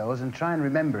videos, and try and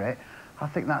remember it, I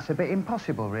think that's a bit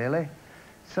impossible, really.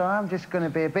 So I'm just going to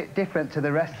be a bit different to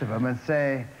the rest of them and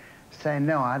say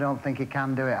no, I don't think he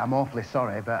can do it. I'm awfully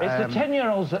sorry, but... It's the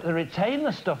 10-year-olds that retain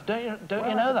the stuff, don't you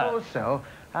know that? I suppose so.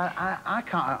 I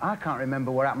can't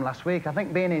remember what happened last week. I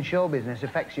think being in show business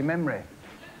affects your memory.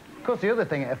 Of course, the other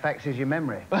thing it affects is your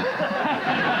memory.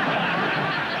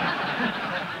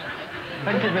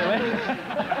 Thank you, Billy.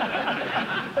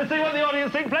 Let's see what the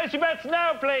audience think. Place your bets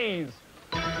now, please.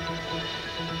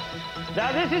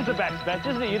 Now, this is the best bet,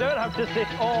 isn't it? You don't have to sit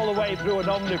all the way through an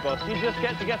omnibus. You just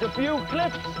get to get a few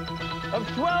clips of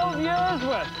 12 years'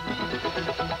 worth.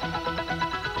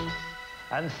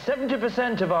 And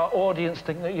 70% of our audience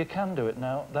think that you can do it.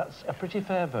 Now, that's a pretty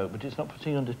fair vote, but it's not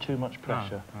putting you under too much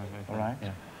pressure. No, all right?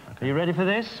 Yeah. Okay. Are you ready for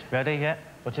this? Ready, yeah.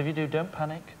 Whatever you do, don't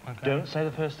panic. Okay. Don't say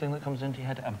the first thing that comes into your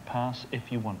head, and pass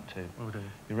if you want to. Will do.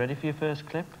 You ready for your first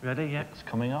clip? Ready, yeah. It's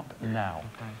coming up now.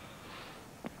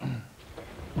 Okay.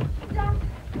 Dad,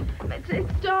 it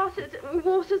started.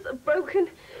 Waters are broken.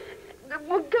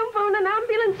 We'll go phone an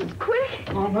ambulance. It's quick.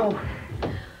 Oh, no.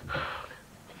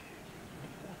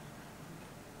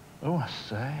 Oh, I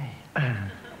say.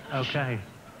 Okay.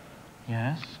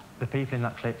 Yes? The people in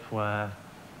that clip were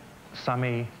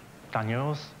Sammy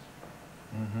Daniels,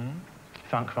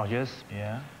 Frank Rogers.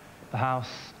 Yeah. The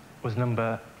house was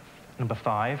number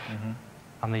 5,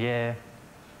 and the year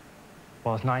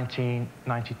was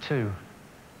 1992.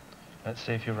 Let's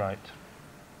see if you're right.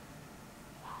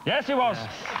 Yes, it was. Yes.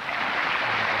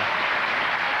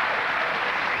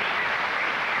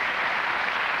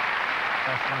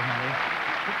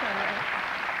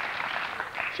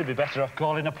 Should be better off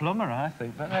calling a plumber, I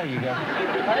think, but there you go.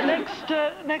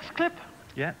 Next clip.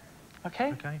 Yeah.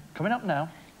 Okay. Coming up now.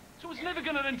 So it's never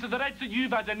going to enter the heads that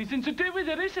you've had anything to do with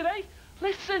it, is it, eh?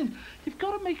 Listen, you've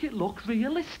got to make it look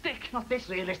realistic. Not this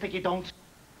realistic, you don't.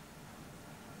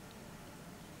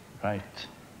 Right.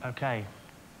 Okay.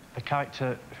 The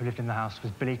character who lived in the house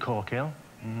was Billy Corkill.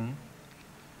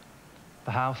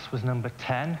 The house was number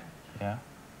 10. Yeah.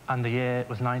 And the year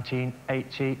was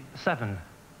 1987.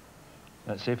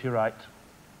 Let's see if you're right.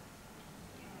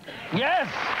 Yes!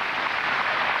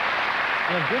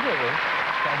 You're good at this.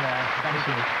 Thank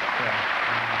you. Yeah.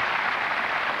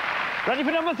 Ready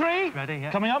for number 3? Ready,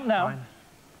 yeah. Coming up now. Fine.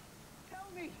 Tell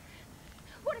me.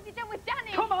 What have you done with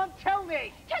Danny? Come on, tell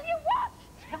me. Tell you what?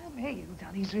 Tell me who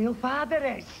Danny's real father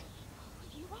is.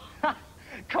 You are?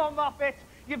 Come off it.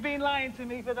 You've been lying to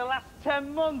me for the last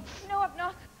 10 months. No, I've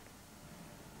not.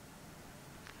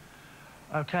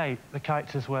 Okay, the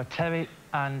characters were Terry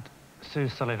and Sue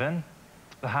Sullivan.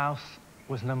 The house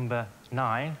was number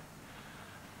 9.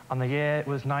 And the year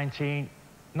was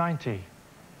 1990.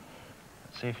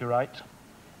 Let's see if you're right.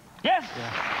 Yes!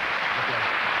 Yeah. Okay.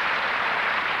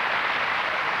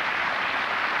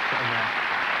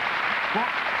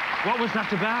 What was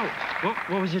that about?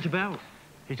 What was it about?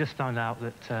 He just found out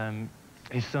that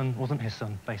his son wasn't his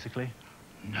son, basically.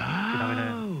 No! Having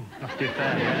a nasty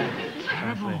affair, yeah.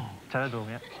 Terrible. Terrible,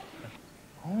 yeah.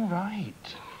 All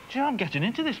right. Gee, I'm getting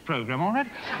into this programme already.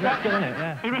 That's good, isn't it?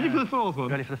 Yeah. Are you ready for the 4th one?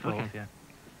 Ready for the 4th, okay. yeah.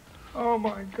 Oh,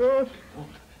 my God.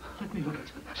 Let me look at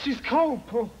it. She's cold,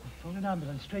 Paul. Phone an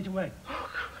ambulance straight away. Oh,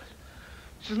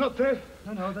 she's not dead.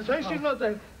 No, that's Say she's not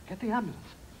dead. Get the ambulance.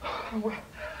 Oh, well,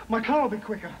 my car will be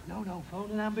quicker. No,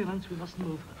 phone an ambulance. We must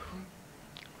move.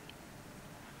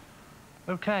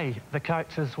 Okay, the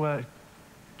characters were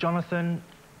Jonathan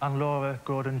and Laura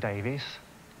Gordon Davies.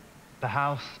 The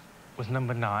house was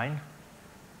number 9.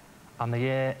 And the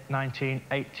year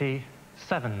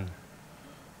 1987.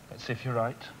 Let's see if you're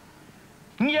right.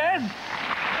 Yes!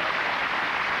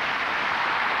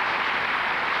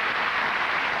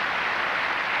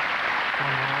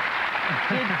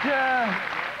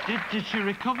 Did she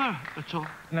recover at all?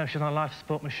 No, she was on a life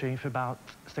support machine for about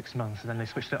 6 months, and then they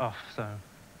switched it off, so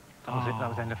that was it. That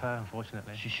was the end of her,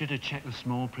 unfortunately. She should have checked the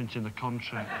small print in the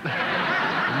contract.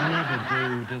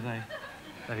 Never do they?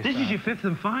 This is your 5th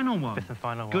and final one. 5th and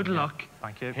final one. Good luck.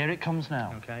 Thank you. Here it comes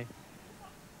now. Okay.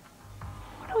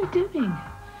 What are we doing?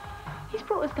 He's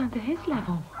brought us down to his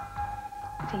level.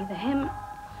 It's either him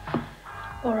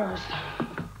or us.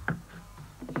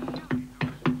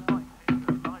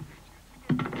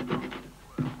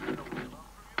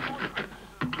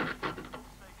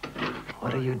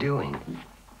 you doing?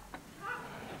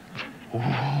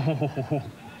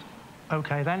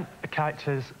 OK, then. The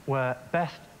characters were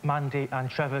Beth, Mandy and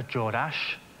Trevor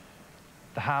Jordache.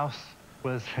 The house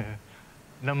was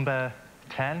number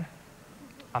 10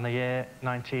 and the year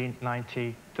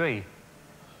 1993.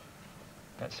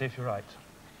 Let's see if you're right.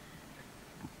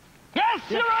 Yes,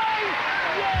 you're right!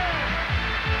 Yeah!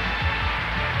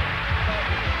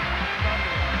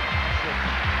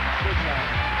 Good man.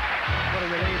 What a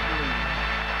relief.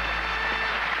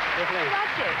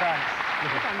 Thanks.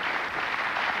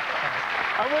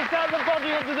 And was that the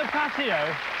body under the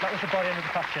patio? That was the body under the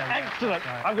patio. Excellent.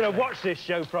 Right. I'm going to watch this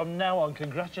show from now on.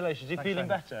 Congratulations. You're feeling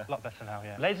better? A lot better now,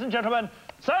 yeah. Ladies and gentlemen,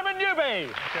 Simon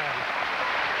Newby!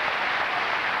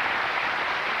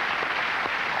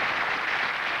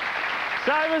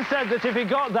 Simon said that if he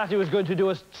got that, he was going to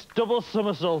do a double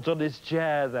somersault on his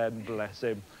chair then, bless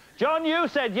him. John, you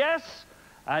said yes,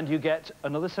 and you get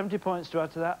another 70 points to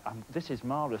add to that. This is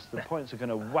marvellous. The points are going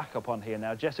to whack up on here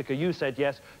now. Jessica, you said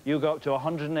yes. You go up to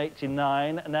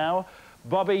 189 now.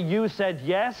 Bobby, you said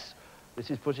yes. This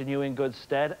is putting you in good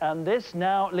stead. And this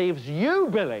now leaves you,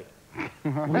 Billy,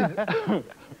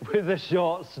 with a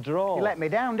short straw. He let me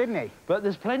down, didn't he? But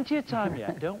there's plenty of time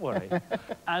yet, don't worry.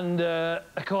 And,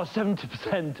 of course,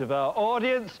 70% of our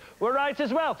audience were right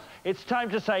as well. It's time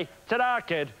to say ta-da,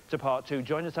 kid, to part 2.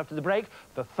 Join us after the break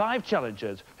for 5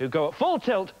 challengers who go at full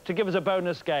tilt to give us a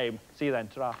bonus game. See you then,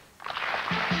 ta-da.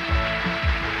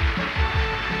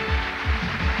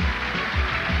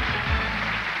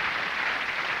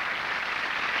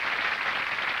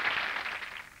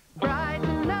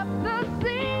 Brighten up the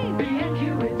scene.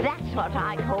 B&Q it. That's what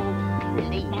I call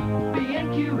believe.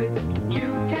 B&Q it. You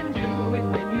can do it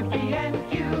when you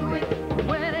B&Q it.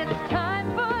 When it's time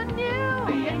for new.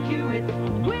 B&Q it.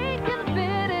 We can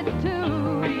fit it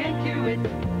too. B&Q it.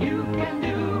 You can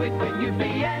do it when you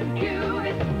B&Q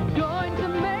it. Going to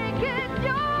make it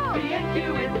yours. B&Q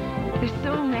it. There's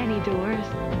so many doors.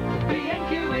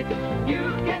 B&Q it. You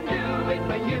can do it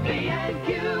when you B&Q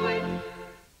it.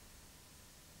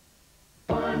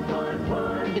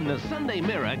 In the Sunday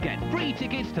Mirror, get free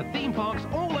tickets to theme parks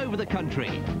all over the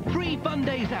country. Free fun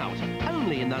days out,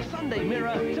 only in the Sunday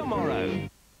Mirror tomorrow.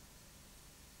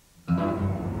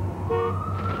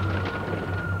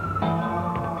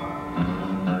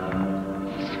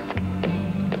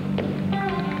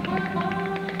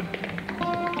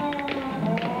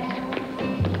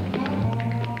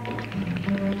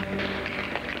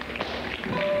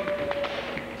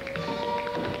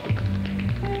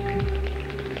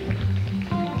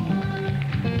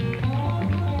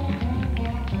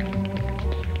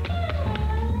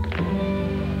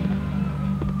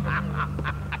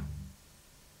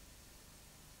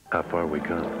 How far we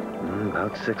come?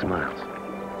 About 6 miles.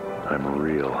 I'm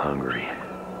real hungry.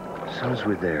 As soon as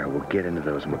we're there, we'll get into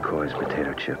those McCoy's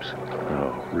potato chips.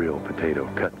 Oh, real potato,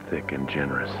 cut thick and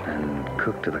generous. And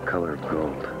cooked to the color of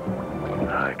gold.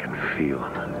 I can feel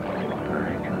them.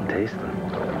 I can taste them.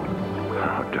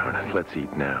 Oh, darn it. Let's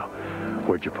eat now.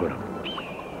 Where'd you put them?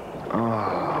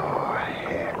 Oh,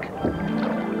 heck.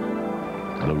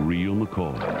 The real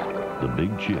McCoy. The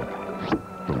big chip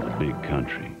from the big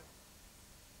country.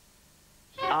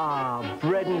 Ah,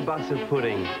 bread and butter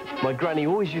pudding. My granny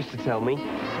always used to tell me.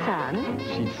 Son,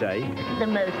 She'd say. the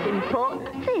most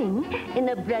important thing in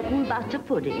a bread and butter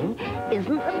pudding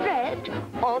isn't the bread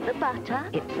or the butter.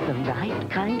 It's the right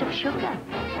kind of sugar.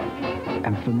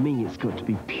 And for me, it's got to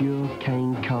be pure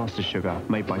cane caster sugar,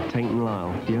 made by Tate &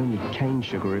 Lyle, the only cane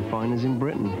sugar refiners in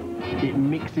Britain. It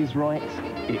mixes right,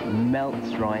 it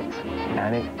melts right,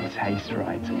 and it tastes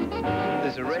right.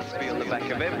 There's a recipe on the back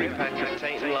of every pack of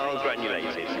Tate & Lyle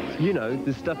granulated. You know,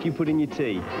 the stuff you put in your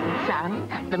tea. Son,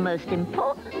 the most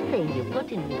important thing you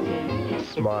put in your tea.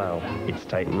 Smile, it's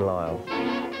Tate & Lyle.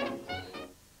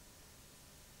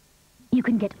 You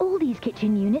can get all these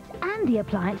kitchen units and the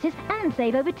appliances and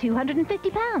save over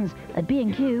 £250 at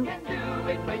B&Q.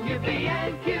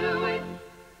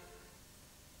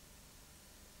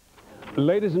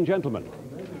 Ladies and gentlemen,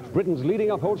 Britain's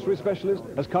leading upholstery specialist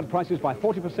has cut prices by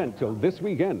 40% till this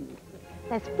weekend.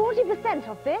 There's 40%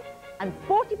 off this, and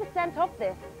 40% off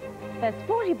this. There's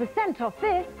 40% off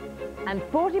this, and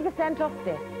 40% off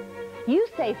this. You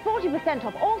save 40%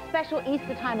 off all special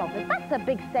Easter time offers. That's a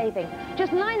big saving.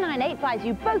 Just $9.98 buys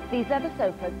you both these leather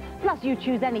sofas. Plus, you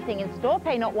choose anything in store,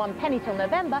 pay not 1 penny till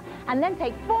November, and then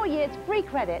take 4 years free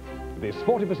credit. This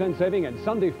 40% saving at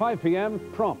Sunday 5 p.m.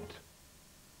 prompt.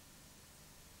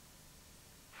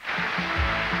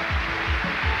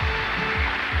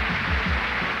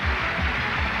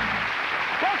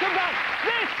 Welcome back.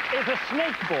 This is a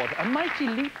snakeboard, a mighty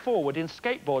leap forward in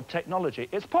skateboard technology.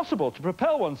 It's possible to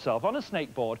propel oneself on a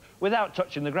snakeboard without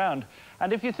touching the ground.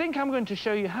 And if you think I'm going to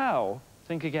show you how,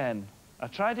 think again. I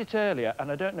tried it earlier,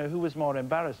 and I don't know who was more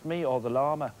embarrassed, me or the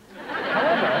llama.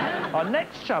 However, our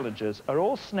next challengers are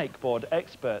all snakeboard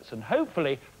experts, and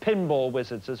hopefully pinball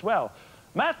wizards as well.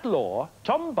 Matt Law,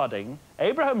 Tom Budding,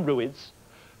 Abraham Ruiz,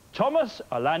 Thomas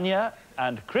Alanya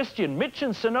and Christian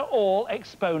Mitchinson are all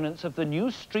exponents of the new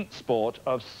street sport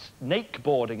of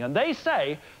snakeboarding, and they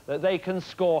say that they can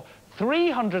score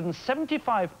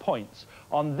 375 points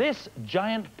on this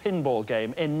giant pinball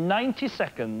game in 90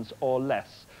 seconds or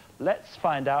less. Let's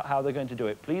find out how they're going to do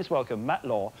it. Please welcome Matt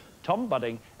Law, Tom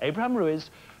Budding, Abraham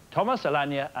Ruiz, Thomas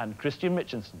Alanya and Christian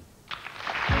Mitchinson.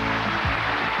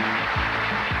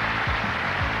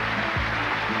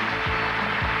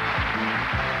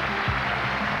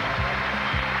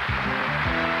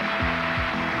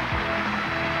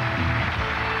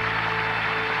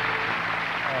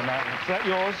 Is that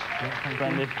yours? Yeah,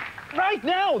 Brandy. Right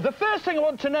now, the first thing I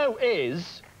want to know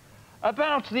is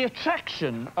about the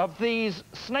attraction of these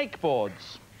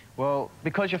snakeboards. Well,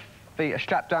 because your feet are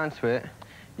strapped down to it,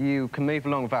 you can move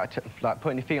along without like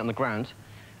putting your feet on the ground,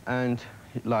 and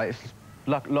like it's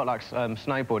a lot like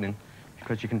snowboarding,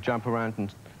 because you can jump around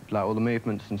and like all the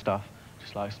movements and stuff,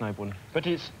 just like snowboarding. But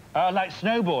it's like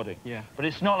snowboarding. Yeah. But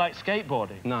it's not like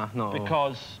skateboarding. No, not at all.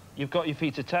 Because you've got your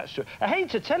feet attached to it. I hate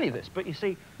to tell you this, but you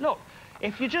see, look,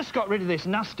 if you just got rid of this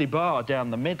nasty bar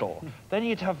down the middle, then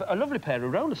you'd have a lovely pair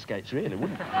of roller skates, really,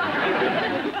 wouldn't you?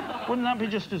 Wouldn't that be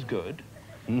just as good?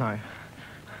 No.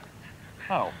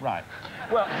 Oh, right.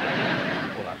 Well,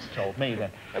 that's told me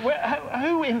then.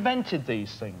 Who invented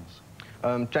these things?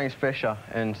 James Fisher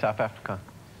in South Africa,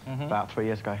 about 3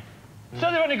 years ago. So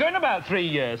they're only going about 3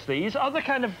 years, these. Are there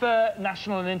kind of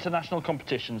national and international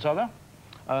competitions, are there?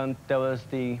 There was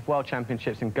the World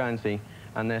Championships in Guernsey,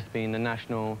 and there's been the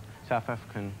National South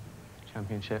African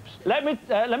Championships. Let me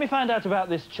find out about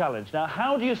this challenge. Now,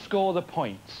 how do you score the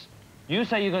points? You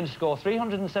say you're going to score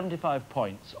 375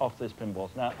 points off this pinball.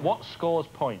 Now, what scores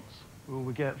points? Well,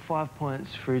 we get 5 points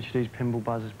for each of these pinball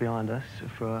buzzers behind us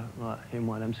for hitting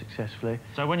one of them successfully.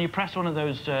 So when you press one of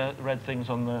those red things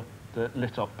on the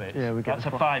lit-up bits, yeah, we get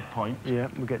that's a 5 point. Yeah,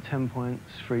 we get 10 points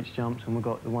for each jump, and we've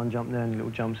got the one jump there and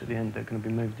little jumps at the end that are going to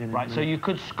be moved in. Right, so you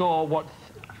could score, what,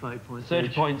 30 points 30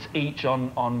 each. points each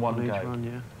on one go. Each run,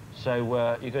 yeah. So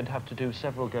you're going to have to do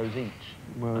several goes each.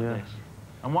 Well, yeah. This.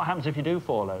 And what happens if you do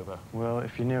fall over? Well,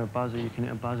 if you're near a buzzer, you can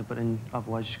hit a buzzer, but then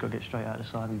otherwise you just got to get straight out the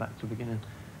side and back to the beginning.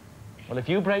 Well, if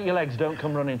you break your legs, don't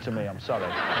come running to me, I'm sorry.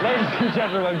 Ladies and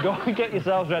gentlemen, go and get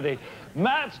yourselves ready.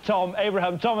 Matt, Tom,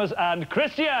 Abraham, Thomas and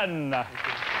Christian. Well,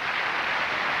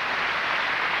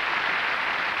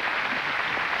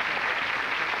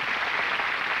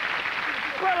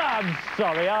 I'm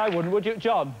sorry, I wouldn't, would you?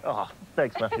 John? Oh,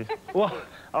 thanks, Matthew. Well,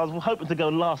 I was hoping to go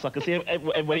last so I could see what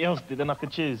everybody else did and I could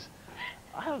choose.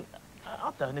 I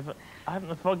haven't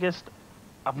the foggiest.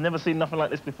 I've never seen nothing like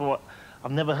this before.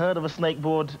 I've never heard of a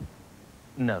snakeboard.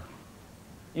 No.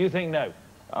 You think no?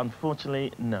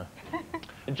 Unfortunately, no.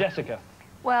 Jessica?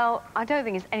 Well, I don't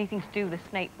think it's anything to do with the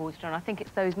snakeboards, John. I think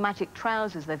it's those magic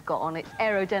trousers they've got on. It's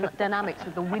aerodynamics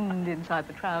with the wind inside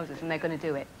the trousers, and they're going to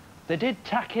do it. They did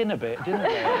tack in a bit, didn't they?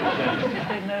 Did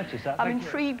they notice that? I'm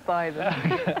intrigued by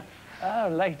them. Oh,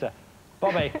 later.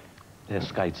 Bobby? Yeah,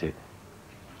 skate it.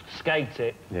 Skate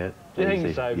it? Yeah. Do you easy.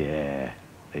 think so? Yeah,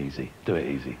 easy. Do it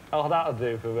easy. Oh, that'll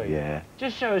do for me. Yeah.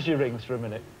 Just show us your rings for a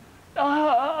minute. Thank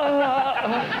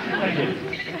you.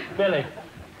 Billy?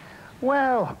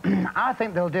 Well, I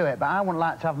think they'll do it, but I wouldn't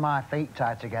like to have my feet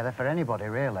tied together for anybody,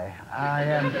 really.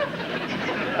 Not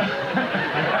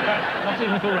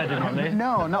even for Reading, on this?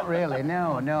 No, not really,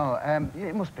 no.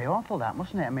 It must be awful, that,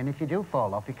 mustn't it? I mean, if you do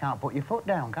fall off, you can't put your foot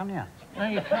down, can you? No,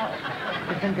 you can't. If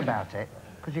you think about it,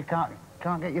 because you can't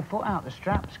get your foot out the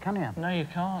straps, can you? No, you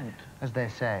can't. As they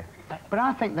say. But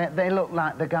I think that they look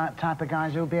like the type of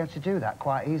guys who'll be able to do that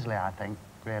quite easily, I think,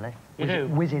 really. You do?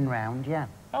 Whizzing round, yeah.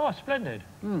 Oh, splendid.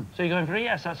 So you're going for a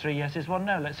yes, that's 3 yeses, 1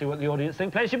 no. Let's see what the audience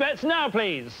think. Place your bets now,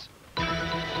 please.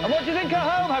 And what do you think at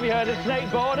home? Have you heard of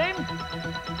snakeboarding?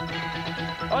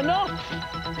 Or not?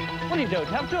 Well, you don't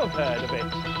have to have heard of it.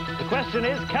 The question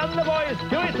is, can the boys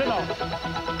do it or not?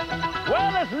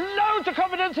 Well, there's loads of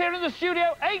confidence here in the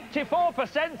studio.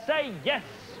 84% say yes.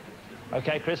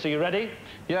 OK, Chris, are you ready?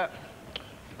 Yeah.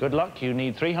 Good luck. You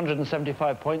need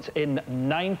 375 points in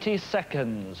 90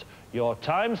 seconds. Your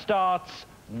time starts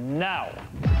now.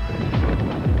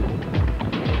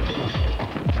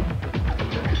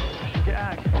 Get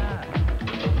out, get out.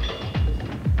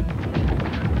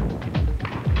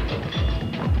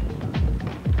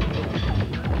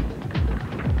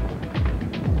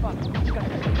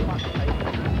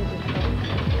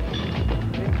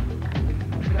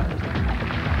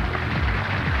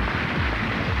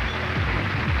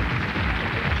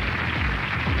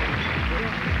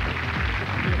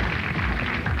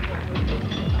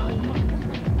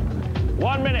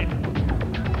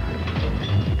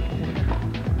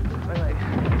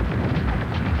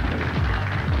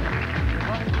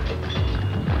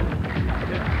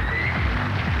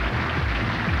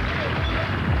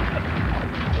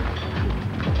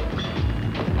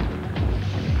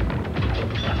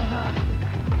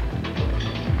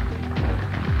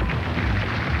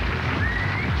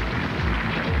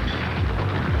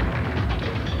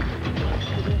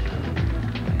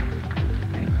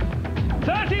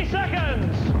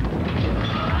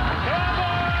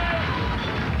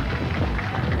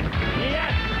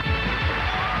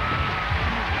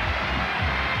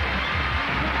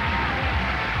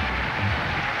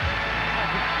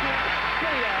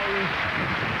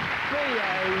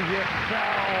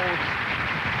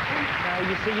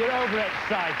 you see, you're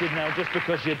overexcited now just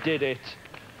because you did it.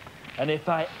 And if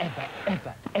I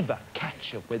ever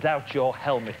catch you without your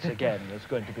helmets again, there's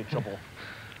going to be trouble.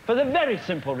 For the very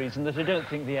simple reason that I don't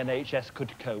think the NHS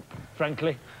could cope,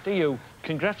 frankly. Do you?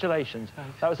 Congratulations.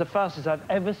 Thanks. That was the fastest I've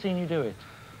ever seen you do it.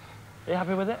 Are you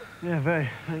happy with it? Yeah, very.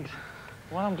 Thanks.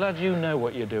 Well, I'm glad you know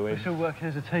what you're doing. We're still working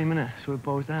as a team, innit? That's what it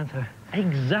boils down to.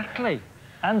 Exactly.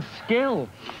 And skill.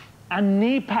 And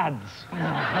knee pads.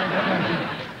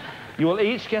 You will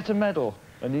each get a medal,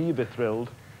 and you'll be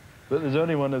thrilled. But there's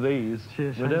only one of these.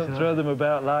 Cheers, we don't throw them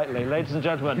about lightly. Ladies and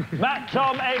gentlemen, Matt,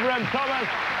 Tom, Abraham, Thomas,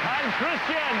 and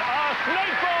Christian are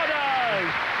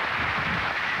snakeboarders!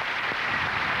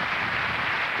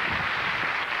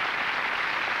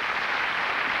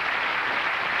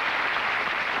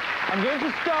 I'm going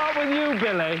to start with you,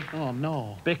 Billy. Oh,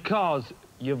 no. Because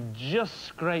you've just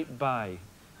scraped by.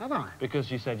 Have I?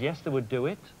 Because you said yes, they would do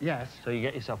it. Yes. So you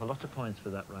get yourself a lot of points for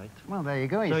that, right? Well, there you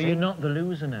go, you So see. you're not the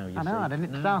loser now, you see. I know, I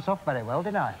didn't start off very well,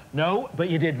 did I? No, but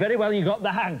you did very well. You got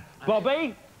the hang.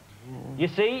 Bobby, you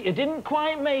see, you didn't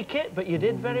quite make it, but you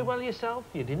did very well yourself.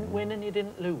 You didn't win and you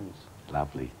didn't lose.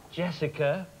 Lovely.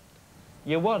 Jessica,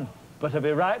 you won, but I'll be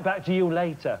right back to you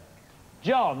later.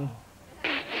 John.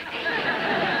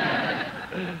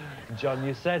 John,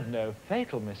 you said no.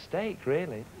 Fatal mistake,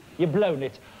 really. You've blown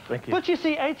it. Thank you. But you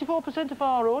see, 84% of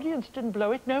our audience didn't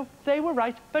blow it. No, they were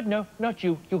right. But no, not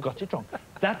you. You got it wrong.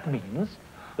 That means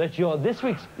that you're this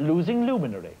week's losing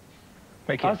luminary.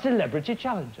 Thank you. Our celebrity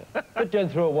challenger. But don't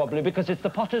throw a wobbly because it's the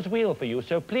potter's wheel for you.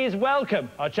 So please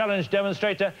welcome our challenge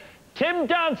demonstrator, Tim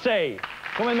Dancy.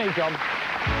 Come with me, John.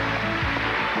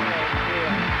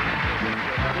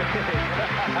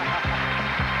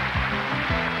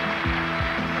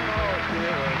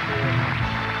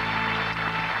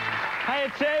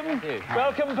 Hiya, Tim.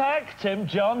 Welcome back. Tim,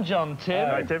 John, Tim.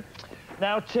 Hi, Tim.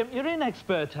 Now, Tim, you're in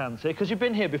expert hands here, because you've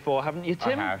been here before, haven't you,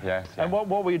 Tim? I have, yes. Yeah. And what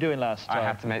were you doing last time? I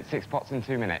had to make 6 pots in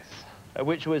 2 minutes.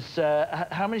 Which was,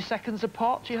 how many seconds a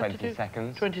pot you had to do? 20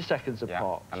 seconds. 20 seconds a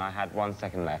pot. And I had 1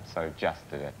 second left, so just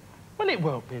did it. Well, it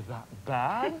won't be that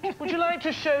bad. Would you like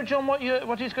to show John what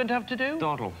he's going to have to do?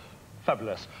 Dawdle.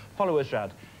 Fabulous. Follow us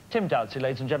round. Tim Dancy,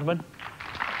 ladies and gentlemen.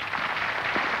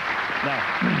 Now,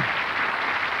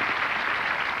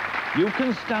 you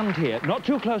can stand here. Not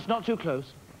too close, not too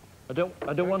close. I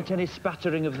don't want any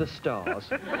spattering of the stars.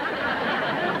 What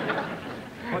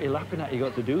are you laughing at? You've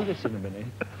got to do this in a minute.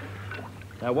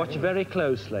 Now, watch very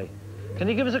closely. Can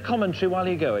you give us a commentary while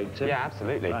you're going, Tim? Yeah,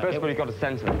 absolutely. Right, First of all, you've got to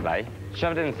centre the clay.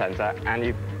 Shove it in the centre, and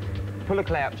you pull the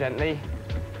clay up gently,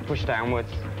 push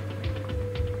downwards,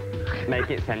 make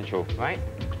it central, right?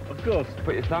 Of course.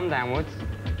 Put your thumb downwards,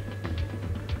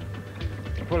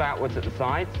 pull outwards at the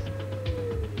sides,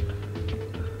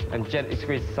 and gently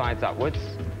squeeze the sides upwards.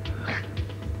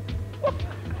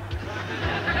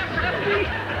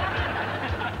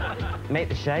 Make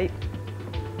the shape.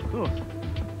 Of course.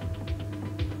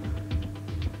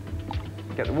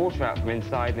 Get the water out from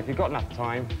inside, and if you've got enough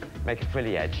time, make a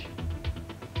frilly edge.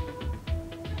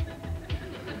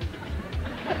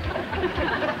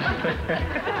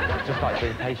 Just like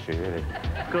doing pastry, really.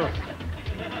 Of course.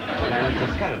 And then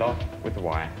just cut it off with the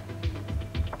wire.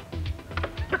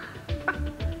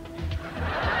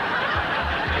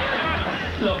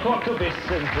 Look, what could be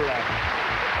simpler?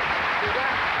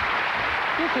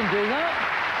 You can do that.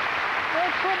 No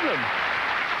problem.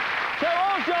 So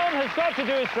all John has got to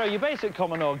do is throw your basic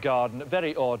common or garden,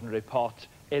 very ordinary pot,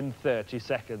 in 30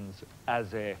 seconds,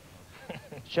 as if.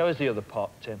 Show us the other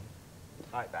pot, Tim.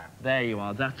 Like that. There you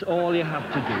are. That's all you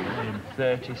have to do in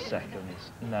 30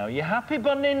 seconds. Now, you happy,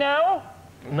 Bunny, now?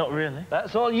 Not really.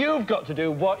 That's all you've got to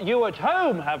do. What you at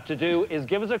home have to do is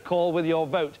give us a call with your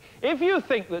vote. If you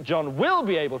think that John will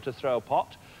be able to throw a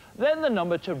pot, then the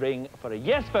number to ring for a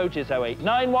yes vote is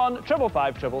 0891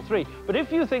 555 333. But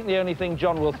if you think the only thing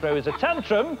John will throw is a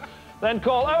tantrum, then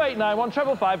call 0891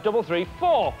 555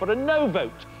 334 for a no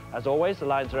vote. As always, the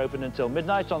lines are open until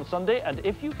midnight on Sunday, and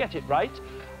if you get it right,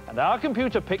 and our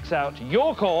computer picks out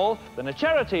your call, then a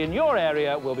charity in your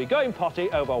area will be going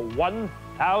potty over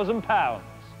 £1,000.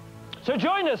 So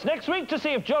join us next week to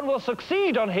see if John will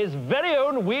succeed on his very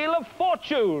own Wheel of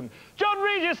Fortune. John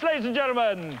Regis, ladies and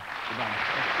gentlemen.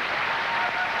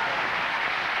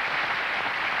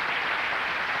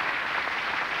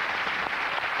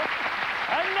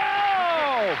 And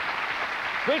now,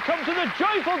 we come to the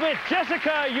joyful bit.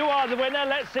 Jessica, you are the winner.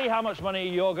 Let's see how much money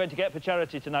you're going to get for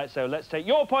charity tonight. So let's take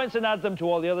your points and add them to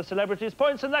all the other celebrities'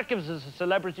 points, and that gives us a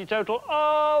celebrity total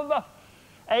of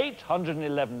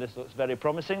 811. This looks very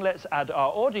promising. Let's add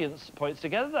our audience points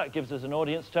together. That gives us an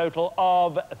audience total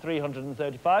of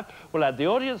 335. We'll add the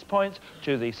audience points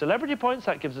to the celebrity points.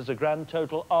 That gives us a grand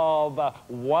total of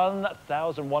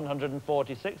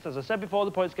 1,146. As I said before,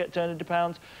 the points get turned into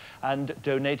pounds and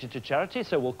donated to charity,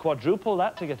 so we'll quadruple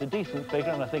that to get a decent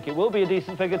figure, and I think it will be a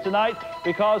decent figure tonight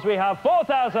because we have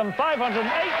 £4,584 for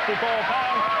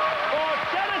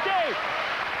charity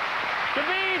to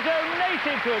be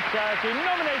donated to a charity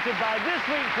nominated by this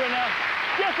week's winner,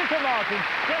 Jessica Martin.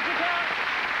 Jessica,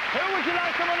 who would you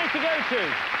like the money to go to?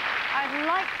 I'd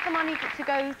like the money to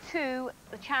go to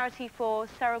the charity for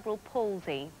cerebral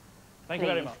palsy. Thank you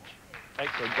very much.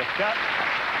 Excellent, Jessica.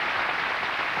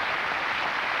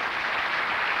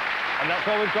 And that's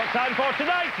all we've got time for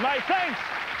tonight. My thanks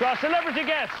to our celebrity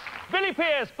guests, Billy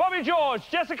Pearce, Bobby George,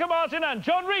 Jessica Martin and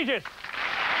John Regis.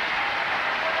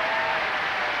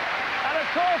 And of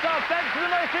course, our thanks to the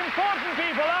most important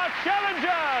people, our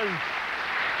challengers.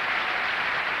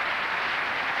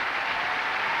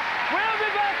 We'll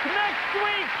be back next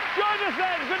week. Join us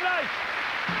then. Good night.